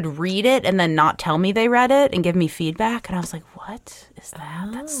 like, would read it and then not tell me they read it and give me feedback. And I was like, what is that?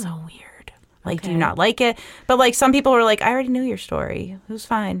 That's so weird. Like, do you not like it? But, like, some people were like, I already knew your story. It was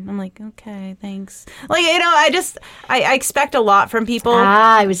fine. I'm like, okay, thanks. Like, I expect a lot from people.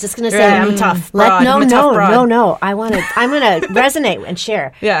 I was just going to say. Yeah, I'm tough broad. I'm a tough broad. No. I'm going to resonate and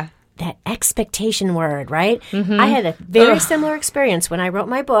share. Yeah. That expectation word, right? I had a very similar experience when I wrote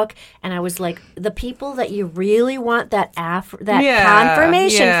my book, and I was like, the people that you really want that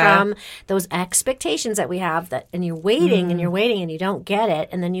confirmation from, those expectations that we have, and you're waiting and you're waiting and you don't get it,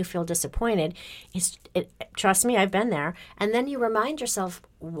 and then you feel disappointed. Trust me, I've been there. And then you remind yourself,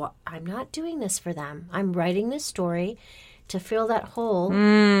 I'm not doing this for them. I'm writing this story to fill that hole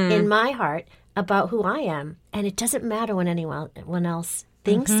in my heart about who I am, and it doesn't matter when anyone else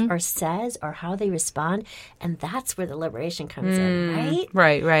thinks or says or how they respond, and that's where the liberation comes in,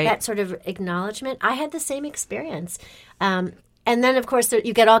 right? Right. That sort of acknowledgement. I had the same experience. And then, of course,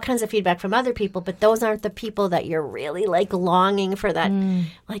 you get all kinds of feedback from other people, but those aren't the people that you're really, like, longing for that.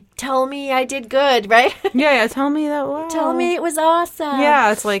 Like, tell me I did good, right? Yeah, tell me that. Wow. Tell me it was awesome.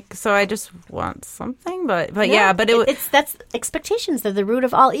 Yeah, it's like, so I just want something, but that's expectations. They're the root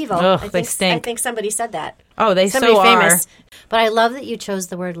of all evil. Ugh, they stink. I think somebody said that. Oh, they somebody so famous. are. But I love that you chose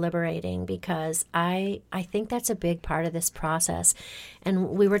the word liberating, because I think that's a big part of this process. And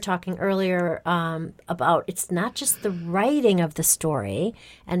we were talking earlier about it's not just the writing of the story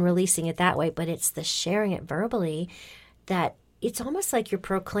and releasing it that way, but it's the sharing it verbally, that it's almost like you're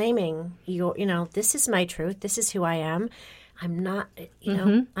proclaiming, this is my truth. This is who I am. I'm not,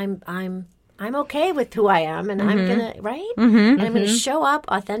 I'm okay with who I am, and I'm going to, right? And I'm going to show up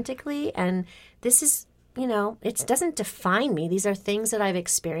authentically, and this is, it doesn't define me. These are things that I've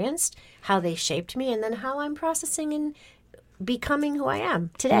experienced, how they shaped me, and then how I'm processing and becoming who I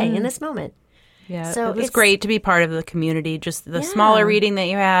am today in this moment. Yeah, so it was great to be part of the community. Just the smaller reading that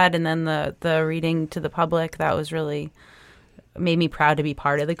you had, and then the reading to the public, that was really made me proud to be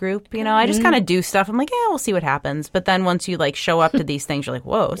part of the group. I just kind of do stuff. I'm like, yeah, we'll see what happens. But then once you, like, show up to these things, you're like,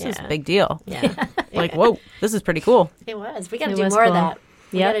 whoa, this is a big deal. Yeah. Like, whoa, this is pretty cool. It was. We got to do more of that.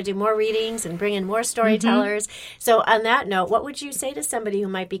 We got to do more readings and bring in more storytellers. So on that note, what would you say to somebody who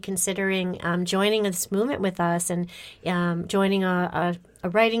might be considering joining this movement with us and joining a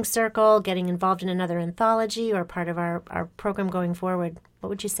writing circle, getting involved in another anthology or part of our program going forward? What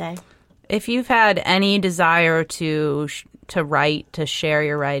would you say? If you've had any desire to write, to share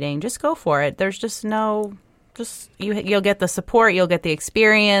your writing, just go for it. There's just you'll get the support, you'll get the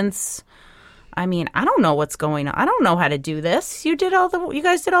experience. I mean, I don't know what's going on. I don't know how to do this. You guys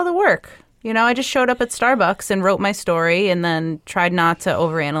did all the work. I just showed up at Starbucks and wrote my story and then tried not to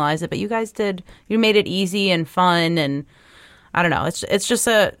overanalyze it. But you guys you made it easy and fun, and I don't know. It's just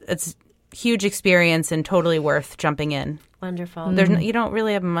it's a huge experience and totally worth jumping in. Wonderful. You don't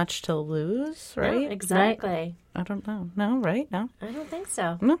really have much to lose, right? No, exactly. I don't know. No, right? No. I don't think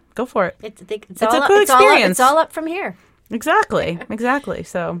so. No, go for it. It's a cool experience. It's all up from here. Exactly.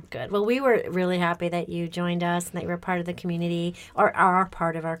 So Good. Well, we were really happy that you joined us and that you were part of the community, or are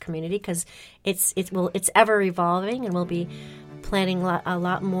part of our community, because it's ever evolving, and we'll be planning a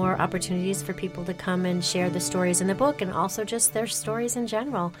lot more opportunities for people to come and share the stories in the book, and also just their stories in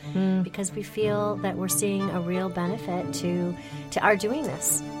general, because we feel that we're seeing a real benefit to our doing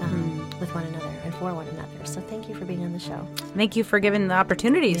this with one another and for one another. So thank you for being on the show. thank you for giving the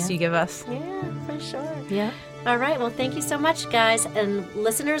opportunities you give us. Yeah, for sure. Yeah. All right. Well, thank you so much, guys. And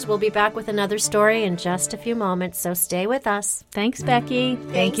listeners, we'll be back with another story in just a few moments, so stay with us. Thanks, Becky.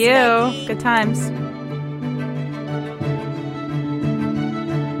 Thank Thanks, you. Becky. Good times.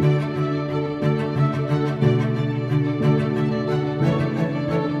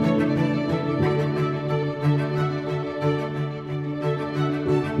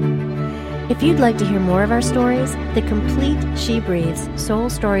 If you'd like to hear more of our stories, the complete She Breathes Soul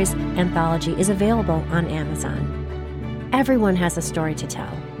Stories anthology is available on Amazon. Everyone has a story to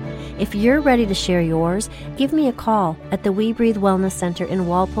tell. If you're ready to share yours, give me a call at the We Breathe Wellness Center in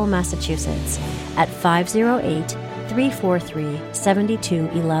Walpole, Massachusetts at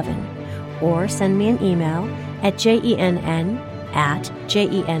 508-343-7211, or send me an email at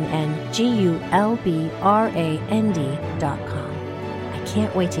jennengulbrand.com. I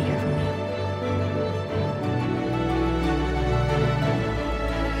can't wait to hear from you.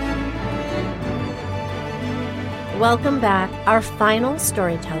 Welcome back. Our final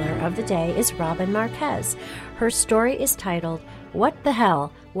storyteller of the day is Robin Marquez. Her story is titled, What the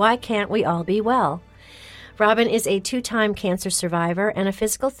Hell? Why Can't We All Be Well? Robin is a 2-time cancer survivor and a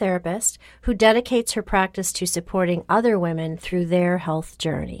physical therapist who dedicates her practice to supporting other women through their health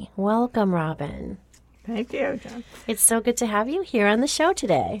journey. Welcome, Robin. Thank you, Jen. It's so good to have you here on the show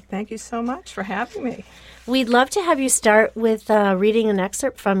today. Thank you so much for having me. We'd love to have you start with reading an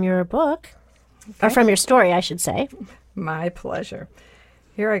excerpt from your book. Or from your story, I should say. My pleasure.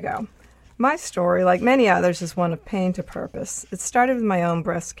 Here I go. My story, like many others, is one of pain to purpose. It started with my own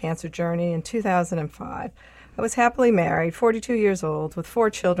breast cancer journey in 2005. I was happily married, 42 years old, with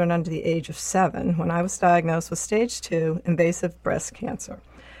 4 children under the age of 7 when I was diagnosed with stage 2 invasive breast cancer.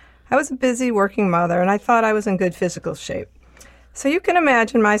 I was a busy working mother, and I thought I was in good physical shape. So you can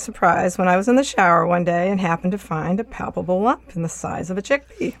imagine my surprise when I was in the shower one day and happened to find a palpable lump in the size of a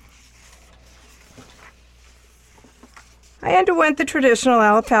chickpea. I underwent the traditional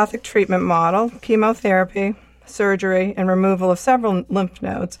allopathic treatment model, chemotherapy, surgery, and removal of several lymph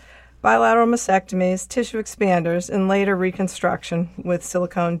nodes, bilateral mastectomies, tissue expanders, and later reconstruction with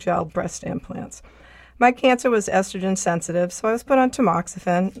silicone gel breast implants. My cancer was estrogen sensitive, so I was put on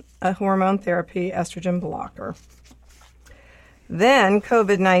tamoxifen, a hormone therapy estrogen blocker. Then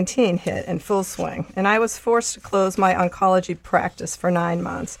COVID-19 hit in full swing, and I was forced to close my oncology practice for 9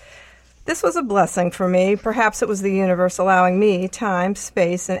 months. This was a blessing for me. Perhaps it was the universe allowing me time,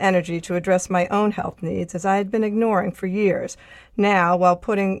 space, and energy to address my own health needs, as I had been ignoring for years, now while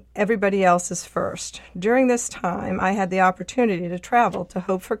putting everybody else's first. During this time, I had the opportunity to travel to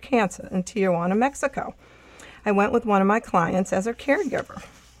Hope for Cancer in Tijuana, Mexico. I went with one of my clients as her caregiver.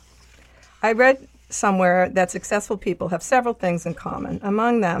 I read somewhere that successful people have several things in common.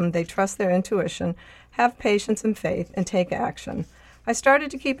 Among them, they trust their intuition, have patience and faith, and take action. I started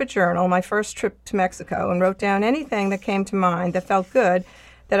to keep a journal my first trip to Mexico and wrote down anything that came to mind that felt good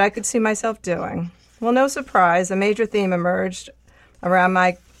that I could see myself doing. Well, no surprise, a major theme emerged around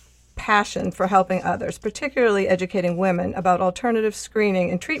my passion for helping others, particularly educating women about alternative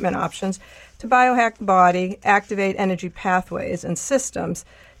screening and treatment options to biohack the body, activate energy pathways and systems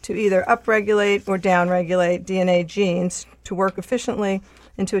to either upregulate or downregulate DNA genes to work efficiently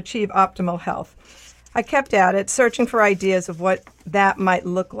and to achieve optimal health. I kept at it, searching for ideas of what that might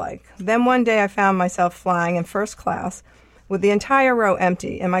look like. Then one day I found myself flying in first class with the entire row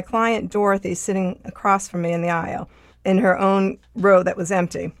empty and my client Dorothy sitting across from me in the aisle in her own row that was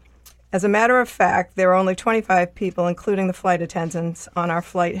empty. As a matter of fact, there were only 25 people, including the flight attendants, on our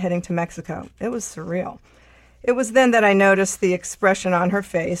flight heading to Mexico. It was surreal. It was then that I noticed the expression on her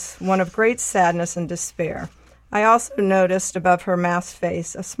face, one of great sadness and despair. I also noticed above her masked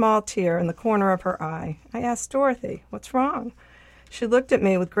face a small tear in the corner of her eye. I asked Dorothy, "What's wrong?" She looked at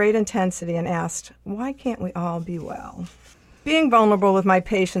me with great intensity and asked, "Why can't we all be well?" Being vulnerable with my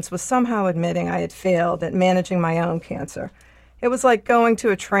patients was somehow admitting I had failed at managing my own cancer. It was like going to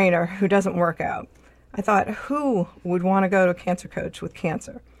a trainer who doesn't work out. I thought, who would want to go to a cancer coach with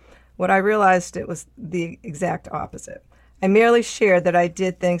cancer? What I realized, it was the exact opposite. I merely shared that I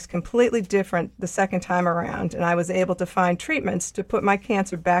did things completely different the second time around, and I was able to find treatments to put my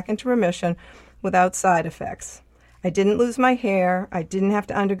cancer back into remission without side effects. I didn't lose my hair. I didn't have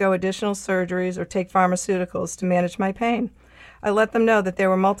to undergo additional surgeries or take pharmaceuticals to manage my pain. I let them know that there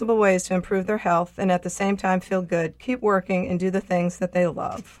were multiple ways to improve their health and at the same time feel good, keep working, and do the things that they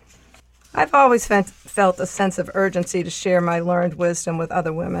love. I've always felt a sense of urgency to share my learned wisdom with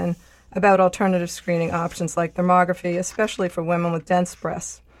other women about alternative screening options like thermography, especially for women with dense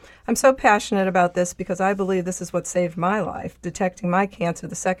breasts. I'm so passionate about this because I believe this is what saved my life, detecting my cancer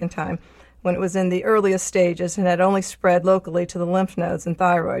the second time when it was in the earliest stages and had only spread locally to the lymph nodes and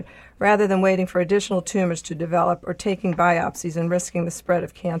thyroid, rather than waiting for additional tumors to develop or taking biopsies and risking the spread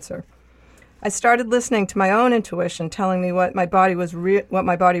of cancer. I started listening to my own intuition, telling me what my body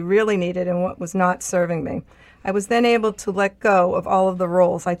really needed and what was not serving me. I was then able to let go of all of the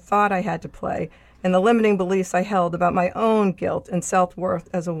roles I thought I had to play and the limiting beliefs I held about my own guilt and self-worth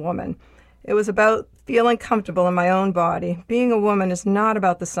as a woman. It was about feeling comfortable in my own body. Being a woman is not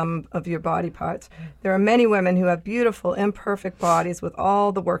about the sum of your body parts. There are many women who have beautiful, imperfect bodies with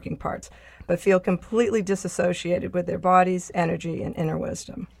all the working parts, but feel completely disassociated with their body's energy and inner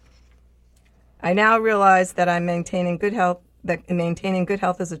wisdom. I now realize that maintaining good health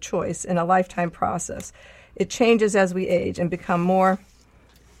is a choice and a lifetime process. It changes as we age and become more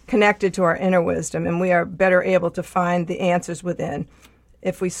connected to our inner wisdom, and we are better able to find the answers within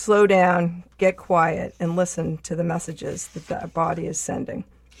if we slow down, get quiet, and listen to the messages that our body is sending.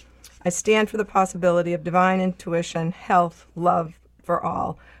 I stand for the possibility of divine intuition, health, love for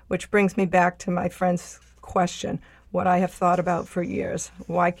all, which brings me back to my friend's question, what I have thought about for years.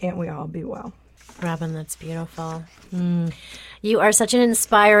 Why can't we all be well? Robin, that's beautiful. You are such an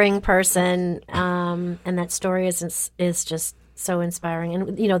inspiring person, and that story is just so inspiring.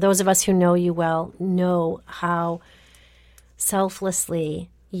 And, those of us who know you well know how selflessly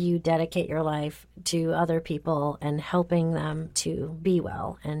you dedicate your life to other people and helping them to be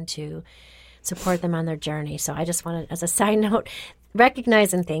well and to support them on their journey. So I just wanted, as a side note,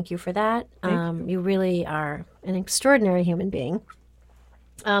 recognize and thank you for that. You really are an extraordinary human being.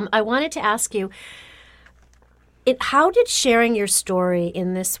 I wanted to ask you, how did sharing your story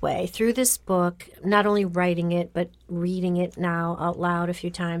in this way, through this book, not only writing it, but reading it now out loud a few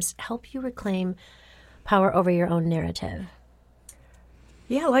times, help you reclaim power over your own narrative?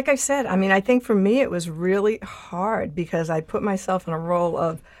 Yeah, like I said, I think for me it was really hard because I put myself in a role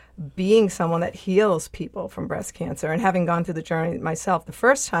of being someone that heals people from breast cancer, and having gone through the journey myself the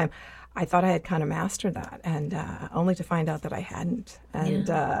first time, I thought I had kind of mastered that, and only to find out that I hadn't.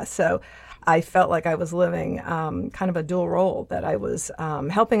 And so I felt like I was living kind of a dual role, that I was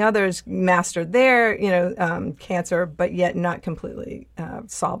helping others master their, cancer, but yet not completely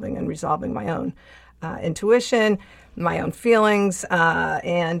solving and resolving my own intuition, my own feelings,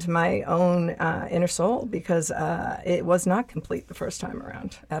 and my own inner soul, because it was not complete the first time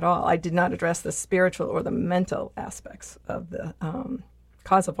around at all. I did not address the spiritual or the mental aspects of the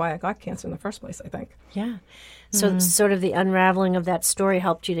cause of why I got cancer in the first place, I think. Yeah. So sort of the unraveling of that story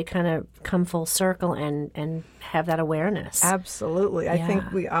helped you to kind of come full circle and have that awareness. Absolutely. Yeah. I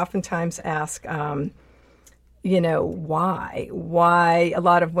think we oftentimes ask, why? Why? A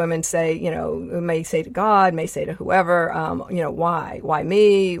lot of women say, may say to God, may say to whoever, why? Why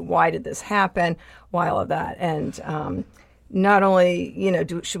me? Why did this happen? Why all of that? And not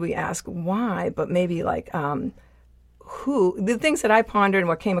only, should we ask why, but maybe like, who? The things that I pondered and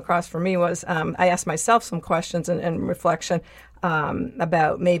what came across for me was I asked myself some questions and reflection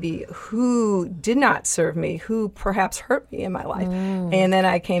about maybe who did not serve me, who perhaps hurt me in my life. And then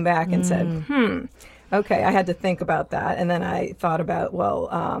I came back and said, okay, I had to think about that. And then I thought about,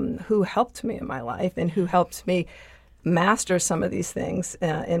 who helped me in my life and who helped me master some of these things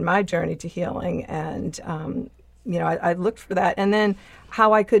in my journey to healing. And, I looked for that. And then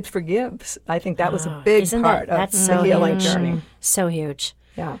how I could forgive. I think that was a big part of the healing journey. So huge.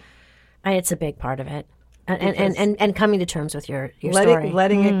 Yeah. It's a big part of it. And coming to terms with your story.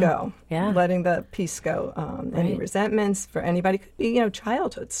 Letting it go. Yeah. Letting the peace go. Any resentments for anybody. Could be,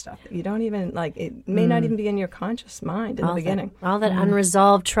 childhood stuff that you don't even, it may not even be in your conscious mind in the beginning. All that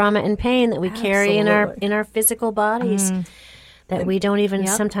unresolved trauma and pain that we carry in our physical bodies. That we don't even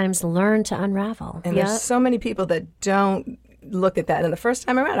sometimes learn to unravel. And there's so many people that don't look at that. And the first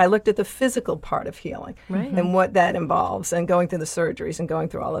time around, I looked at the physical part of healing and what that involves, and going through the surgeries and going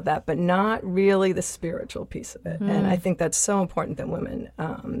through all of that, but not really the spiritual piece of it. And I think that's so important that women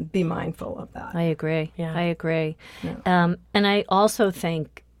be mindful of that. I agree. Yeah. I agree. Yeah. And I also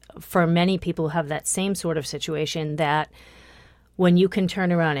think for many people who have that same sort of situation, that when you can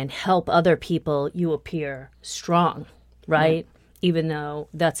turn around and help other people, you appear strong, right? Yeah. Even though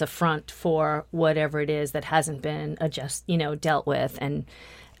that's a front for whatever it is that hasn't been dealt with, and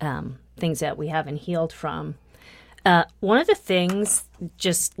things that we haven't healed from. One of the things,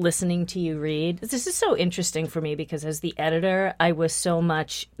 just listening to you read, this is so interesting for me because as the editor, I was so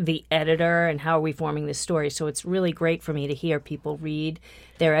much the editor and how are we forming this story. So it's really great for me to hear people read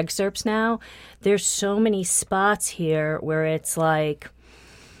their excerpts now. There's so many spots here where it's like,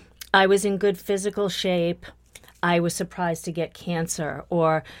 I was in good physical shape. I was surprised to get cancer.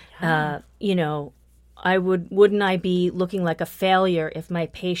 Or, wouldn't I be looking like a failure if my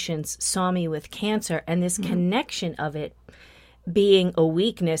patients saw me with cancer? And this connection of it being a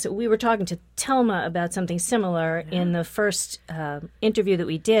weakness. We were talking to Telma about something similar in the first interview that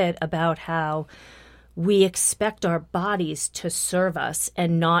we did about how we expect our bodies to serve us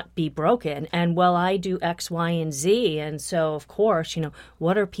and not be broken. And well, I do X, Y, and Z. And so, of course,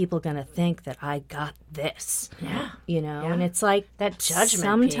 what are people going to think that I got this? Yeah. And it's like that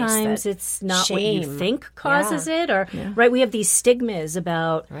judgment sometimes piece, that it's not shame. What you think causes Yeah. it. Or, right, we have these stigmas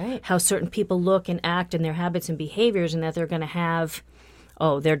about Right. how certain people look and act and their habits and behaviors and that they're going to have,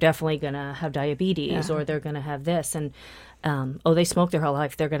 they're definitely going to have diabetes or they're going to have this. And, they smoked their whole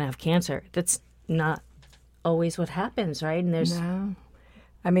life, they're going to have cancer. That's not always what happens, right? And there's No.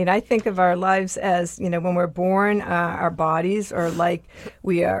 I mean, I think of our lives as, when we're born, our bodies are like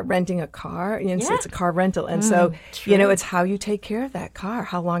we are renting a car. So it's a car rental. And so, it's how you take care of that car,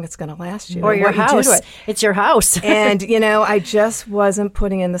 how long it's going to last you. Or and your what you do house. to it. It's your house. And, I just wasn't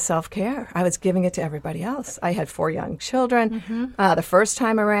putting in the self-care. I was giving it to everybody else. I had 4 young children the first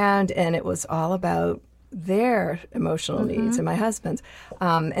time around, and it was all about their emotional needs and my husband's.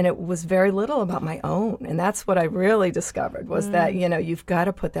 And it was very little about my own. And that's what I really discovered was that, you've got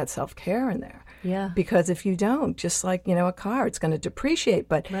to put that self-care in there. Yeah. Because if you don't, just like, a car, it's going to depreciate.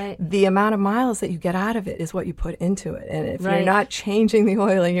 But Right. the amount of miles that you get out of it is what you put into it. And if you're Right. not changing the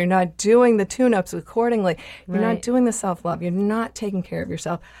oil and you're not doing the tune-ups accordingly, you're Right. not doing the self-love, you're not taking care of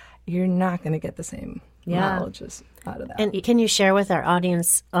yourself, you're not going to get the same knowledge out of that. And can you share with our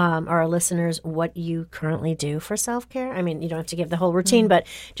audience, our listeners, what you currently do for self-care? I mean, you don't have to give the whole routine, but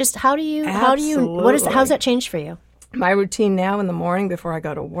just how's that changed for you? My routine now in the morning before I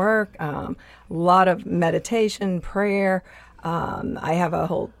go to work, a lot of meditation, prayer. I have a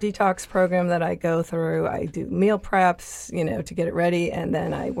whole detox program that I go through. I do meal preps, to get it ready, and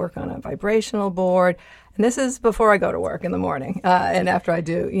then I work on a vibrational board. And this is before I go to work in the morning and after I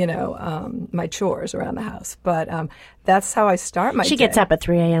do, my chores around the house. But that's how I start my day. She gets up at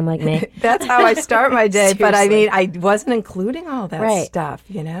 3 a.m. like me. That's how I start my day. But I mean, I wasn't including all that Right. stuff,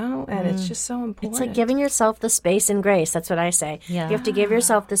 and it's just so important. It's like giving yourself the space and grace. That's what I say. Yeah. You have to give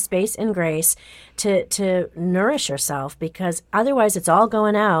yourself the space and grace to nourish yourself, because otherwise it's all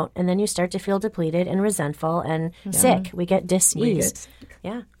going out, and then you start to feel depleted and resentful and sick. We get dis-ease.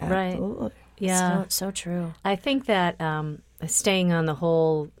 Yeah. Absolutely. Yeah. So true. I think that staying on the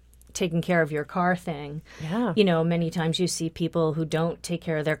whole taking care of your car thing. Yeah. Many times you see people who don't take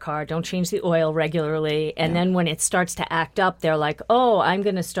care of their car, don't change the oil regularly, and then when it starts to act up, they're like, I'm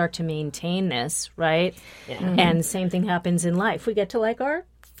going to start to maintain this, right? Yeah. And the same thing happens in life. We get to like our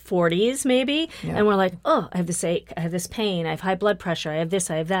 40s maybe, and we're like, I have this ache, I have this pain, I have high blood pressure, I have this,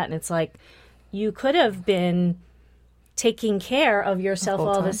 I have that. And it's like, you could have been taking care of yourself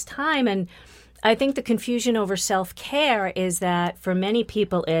all this time. And I think the confusion over self-care is that for many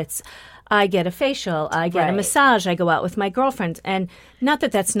people it's, I get a facial, I get a massage, I go out with my girlfriends. And not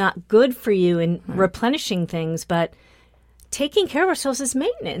that that's not good for you in replenishing things, but taking care of ourselves is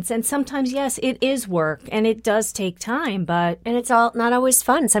maintenance. And sometimes, yes, it is work and it does take time, but... And it's all not always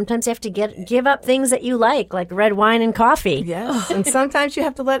fun. Sometimes you have to give up things that you like red wine and coffee. Yes. And sometimes you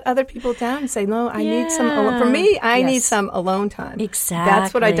have to let other people down and say, no, I need some alone. For me, I need some alone time. Exactly.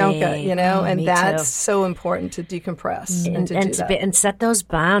 That's what I don't get, and me that's too. so important to decompress and to do that. And set those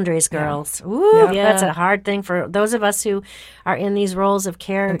boundaries, girls. Ooh, that's a hard thing for those of us who are in these roles of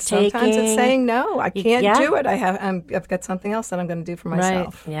caretaking. Sometimes it's saying, no, I can't do it. I've got something else that I'm going to do for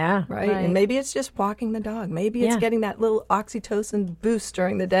myself. Right. Yeah. Right? And maybe it's just walking the dog. Maybe it's getting that little oxytocin boost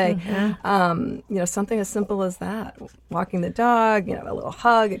during the day. Something as simple as that. Walking the dog, a little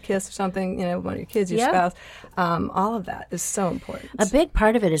hug, a kiss or something, one of your kids, your spouse. All of that is so important. A big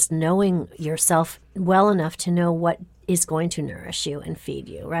part of it is knowing yourself well enough to know what is going to nourish you and feed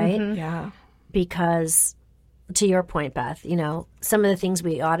you, right? Yeah. Because to your point, Beth, some of the things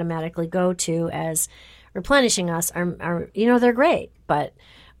we automatically go to as replenishing us are they're great, but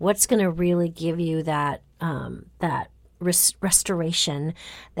what's going to really give you that restoration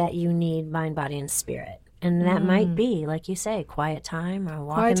that you need, mind, body, and spirit? And that might be, like you say, quiet time or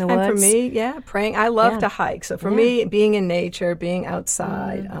walk in the woods. For me, praying. I love to hike. So for me, being in nature, being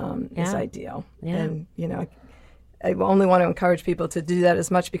outside is ideal. Yeah. And, I only want to encourage people to do that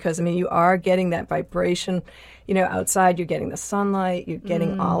as much because, I mean, you are getting that vibration, outside. You're getting the sunlight. You're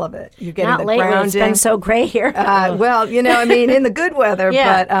getting all of it. You're getting Not the lately. grounding. It's been so gray here. Well, I mean, in the good weather,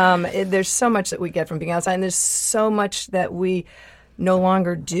 Yeah. but there's so much that we get from being outside, and there's so much that we no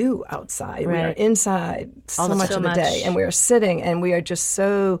longer do outside. We are Right. inside so much so of the much. day, and we are sitting, and we are just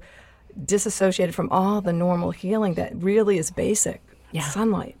so disassociated from all the normal healing that really is basic. Yeah.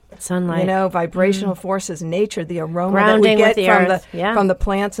 Sunlight. Sunlight. Vibrational forces, nature, the aroma Grounding that with we the get earth. Yeah. from the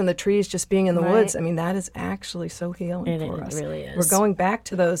plants and the trees just being in the Right. woods. I mean, that is actually so healing It for us. really is. We're going back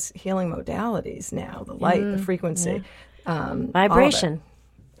to those healing modalities now, the light, the frequency. All of it. Vibration.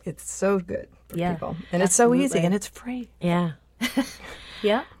 It's so good for Yeah, people. And it's so easy, absolutely. and it's free. Yeah.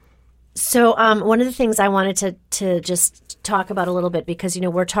 Yeah. So one of the things I wanted to just talk about a little bit, because,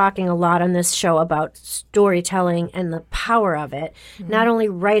 we're talking a lot on this show about storytelling and the power of it, not only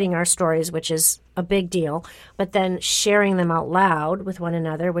writing our stories, which is a big deal, but then sharing them out loud with one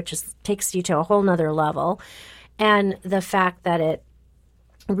another, which takes you to a whole nother level. And the fact that it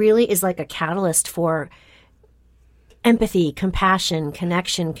really is like a catalyst for empathy, compassion,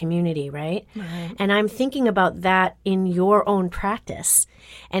 connection, community, right? And I'm thinking about that in your own practice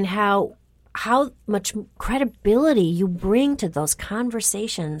and how much credibility you bring to those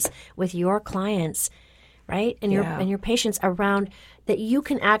conversations with your clients, right? And your patients around that you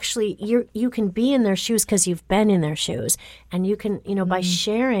can actually you can be in their shoes because you've been in their shoes, and you can by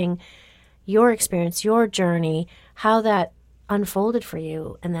sharing your experience, your journey, how that unfolded for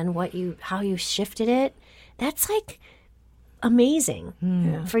you, and then how you shifted it. That's like amazing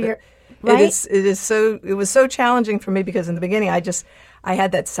for your right. It was so challenging for me because in the beginning I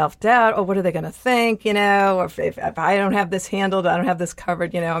had that self-doubt. Oh, what are they going to think? Or if I don't have this handled, I don't have this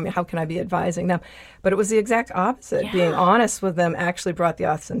covered. I mean, how can I be advising them? But it was the exact opposite. Yeah. Being honest with them actually brought the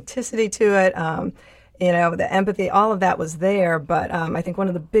authenticity to it. The empathy, all of that was there. But I think one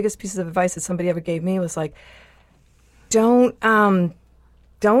of the biggest pieces of advice that somebody ever gave me was like, don't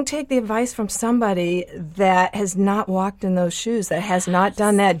take the advice from somebody that has not walked in those shoes, that has not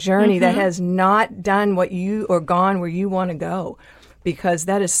done that journey, that has not done gone where you want to go, because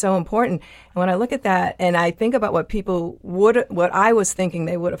that is so important. And when I look at that and I think about what I was thinking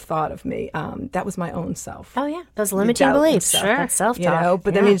they would have thought of me, that was my own self. Oh yeah, those limiting Doubt beliefs. and Sure, that's self-talk.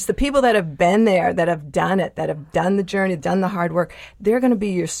 But I mean, it's the people that have been there, that have done it, that have done the journey, done the hard work. They're going to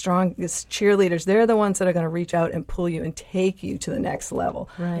be your strongest cheerleaders. They're the ones that are going to reach out and pull you and take you to the next level,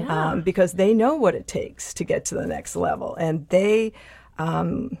 Right. because they know what it takes to get to the next level, and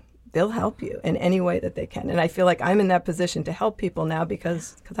they'll help you in any way that they can. And I feel like I'm in that position to help people now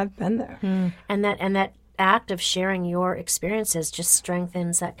because I've been there. And that act of sharing your experiences just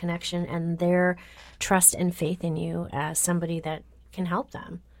strengthens that connection and their trust and faith in you as somebody that can help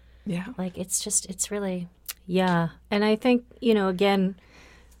them. Yeah. Like it's really Yeah. And I think, again,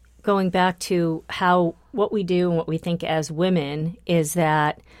 going back to what we do and what we think as women is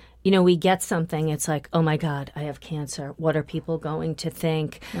that, we get something, it's like, oh my God, I have cancer. What are people going to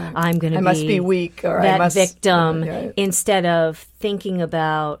think? Right. I'm going to be must be weak, or that I must victim, Right. instead of thinking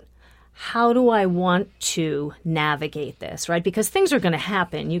about how do I want to navigate this, right? Because things are going to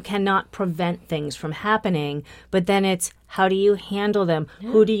happen. You cannot prevent things from happening, but then it's how do you handle them?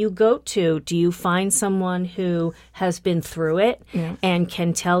 Yeah. Who do you go to? Do you find someone who has been through it and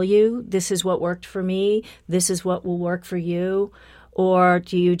can tell you, this is what worked for me, this is what will work for you? Or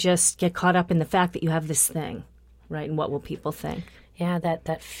do you just get caught up in the fact that you have this thing, right? And what will people think? Yeah,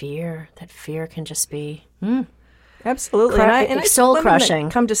 that fear can just be Absolutely. And soul women that crushing.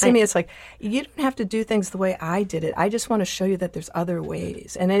 Come to see me. It's like, you don't have to do things the way I did it. I just want to show you that there's other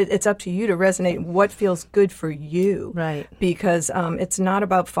ways. And it's up to you to resonate what feels good for you. Right. Because it's not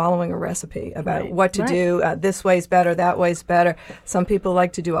about following a recipe, about what to do. This way's better, that way's better. Some people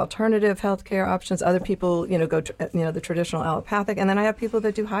like to do alternative healthcare options. Other people, go, the traditional allopathic. And then I have people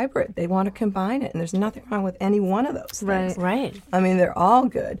that do hybrid. They want to combine it. And there's nothing wrong with any one of those things. right. I mean, they're all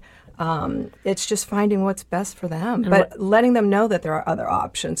good. It's just finding what's best for them, but letting them know that there are other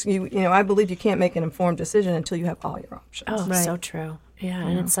options. I believe you can't make an informed decision until you have all your options. Oh, so true. Yeah,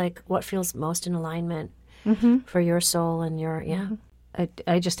 and it's like what feels most in alignment for your soul and your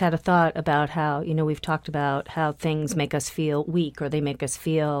I just had a thought about how, we've talked about how things make us feel weak or they make us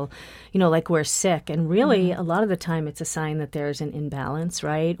feel, like we're sick. And really, a lot of the time it's a sign that there's an imbalance,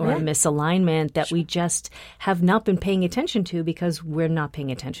 right? Or a misalignment that we just have not been paying attention to because we're not paying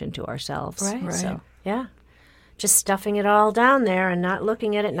attention to ourselves. Right. So, yeah. Just stuffing it all down there and not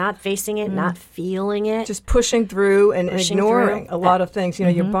looking at it, not facing it, not feeling it. Just pushing through and ignoring through. a lot of things.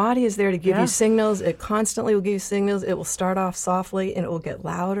 Your body is there to give you signals. It constantly will give you signals. It will start off softly and it will get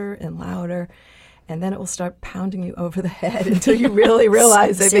louder and louder. and then it will start pounding you over the head until you really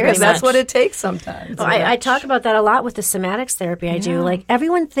realize it, because that's what it takes sometimes. Well, I talk about that a lot with the somatics therapy I do. Like,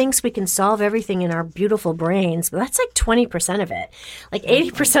 everyone thinks we can solve everything in our beautiful brains, but that's like 20% of it. Like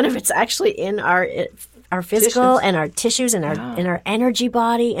 80% of it's actually in our physical tissues. And our tissues and our energy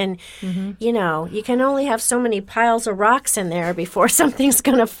body. And, you know, you can only have so many piles of rocks in there before something's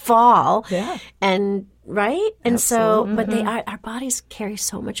going to fall. Yeah. And right? And Absolutely. So, but our bodies carry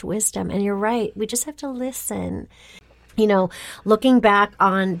so much wisdom. And you're right. We just have to listen. You know, looking back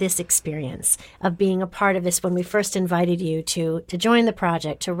on this experience of being a part of this when we first invited you to join the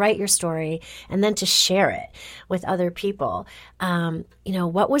project, to write your story, and then to share it with other people, you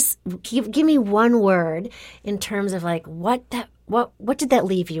know, give me one word in terms of like what did that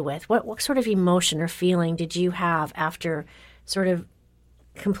leave you with? What sort of emotion or feeling did you have after sort of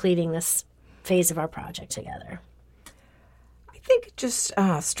completing this phase of our project together? I think it just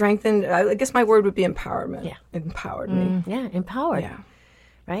strengthened. I guess my word would be empowerment. Yeah. It empowered me. Yeah, empowered. Yeah.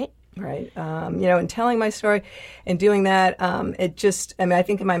 Right? Right. You know, in telling my story and doing that, it just, I mean, I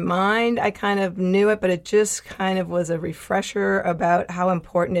think in my mind, I kind of knew it, but it just kind of was a refresher about how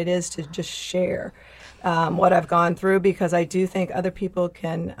important it is to just share what I've gone through, because I do think other people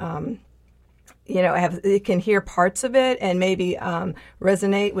can, you know, can hear parts of it and maybe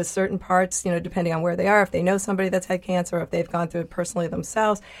resonate with certain parts, you know, depending on where they are, if they know somebody that's had cancer, or if they've gone through it personally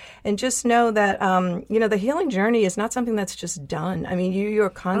themselves. And just know that, you know, the healing journey is not something that's just done. I mean, you're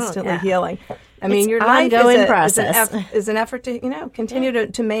constantly healing. I mean, your life is an effort to, you know, continue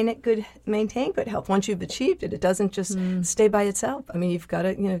to maintain good health. Once you've achieved it, it doesn't just stay by itself. I mean, you've got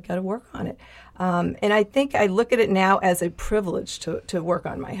to work on it. And I think I look at it now as a privilege to work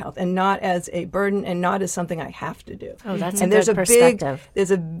on my health, and not as a burden, and not as something I have to do. Oh, that's a good perspective.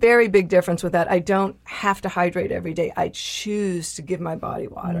 There's a very big difference with that. I don't have to hydrate every day. I choose to give my body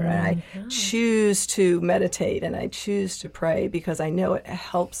water, and I choose to meditate, and I choose to pray, because I know it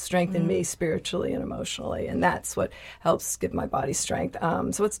helps strengthen me spiritually and emotionally, and that's what helps give my body strength.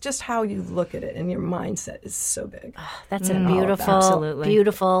 So it's just how you look at it, and your mindset is so big. That's a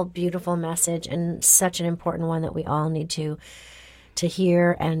beautiful message, and such an important one that we all need to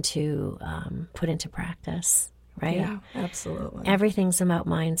hear and to put into practice, right? Yeah, absolutely. Everything's about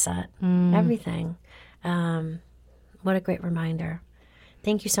mindset. Everything. What a great reminder.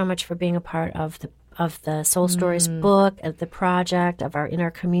 Thank you so much for being a part of the Soul Stories book, of the project, of in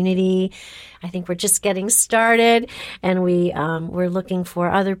our community. I think we're just getting started, and we're looking for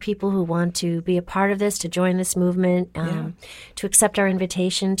other people who want to be a part of this, to join this movement, to accept our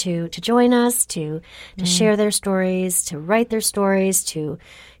invitation to join us, to share their stories, to write their stories, to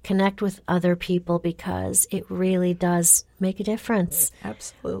connect with other people, because it really does make a difference.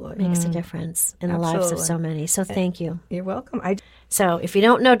 Absolutely. Makes a difference in the lives of so many. So thank you. You're welcome. So if you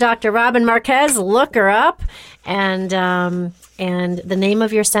don't know Dr. Robin Marquez, look her up. And the name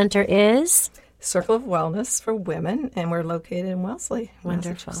of your center is? Circle of Wellness for Women, and we're located in Wellesley,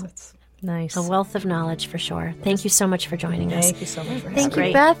 Wonderful. Massachusetts. Nice. A wealth of knowledge for sure. Thank you so much for joining us. Thank you so much for having me. Thank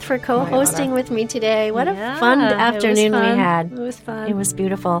you, Beth, for co-hosting with me today. What a fun afternoon we had. It was fun. It was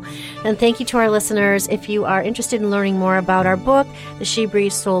beautiful. And thank you to our listeners. If you are interested in learning more about our book, The She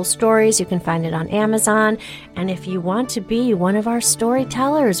Breathes Soul Stories, you can find it on Amazon. And if you want to be one of our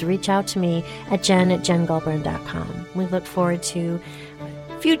storytellers, reach out to me at jen@jengulbrand.com. We look forward to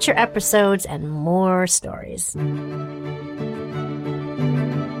future episodes and more stories.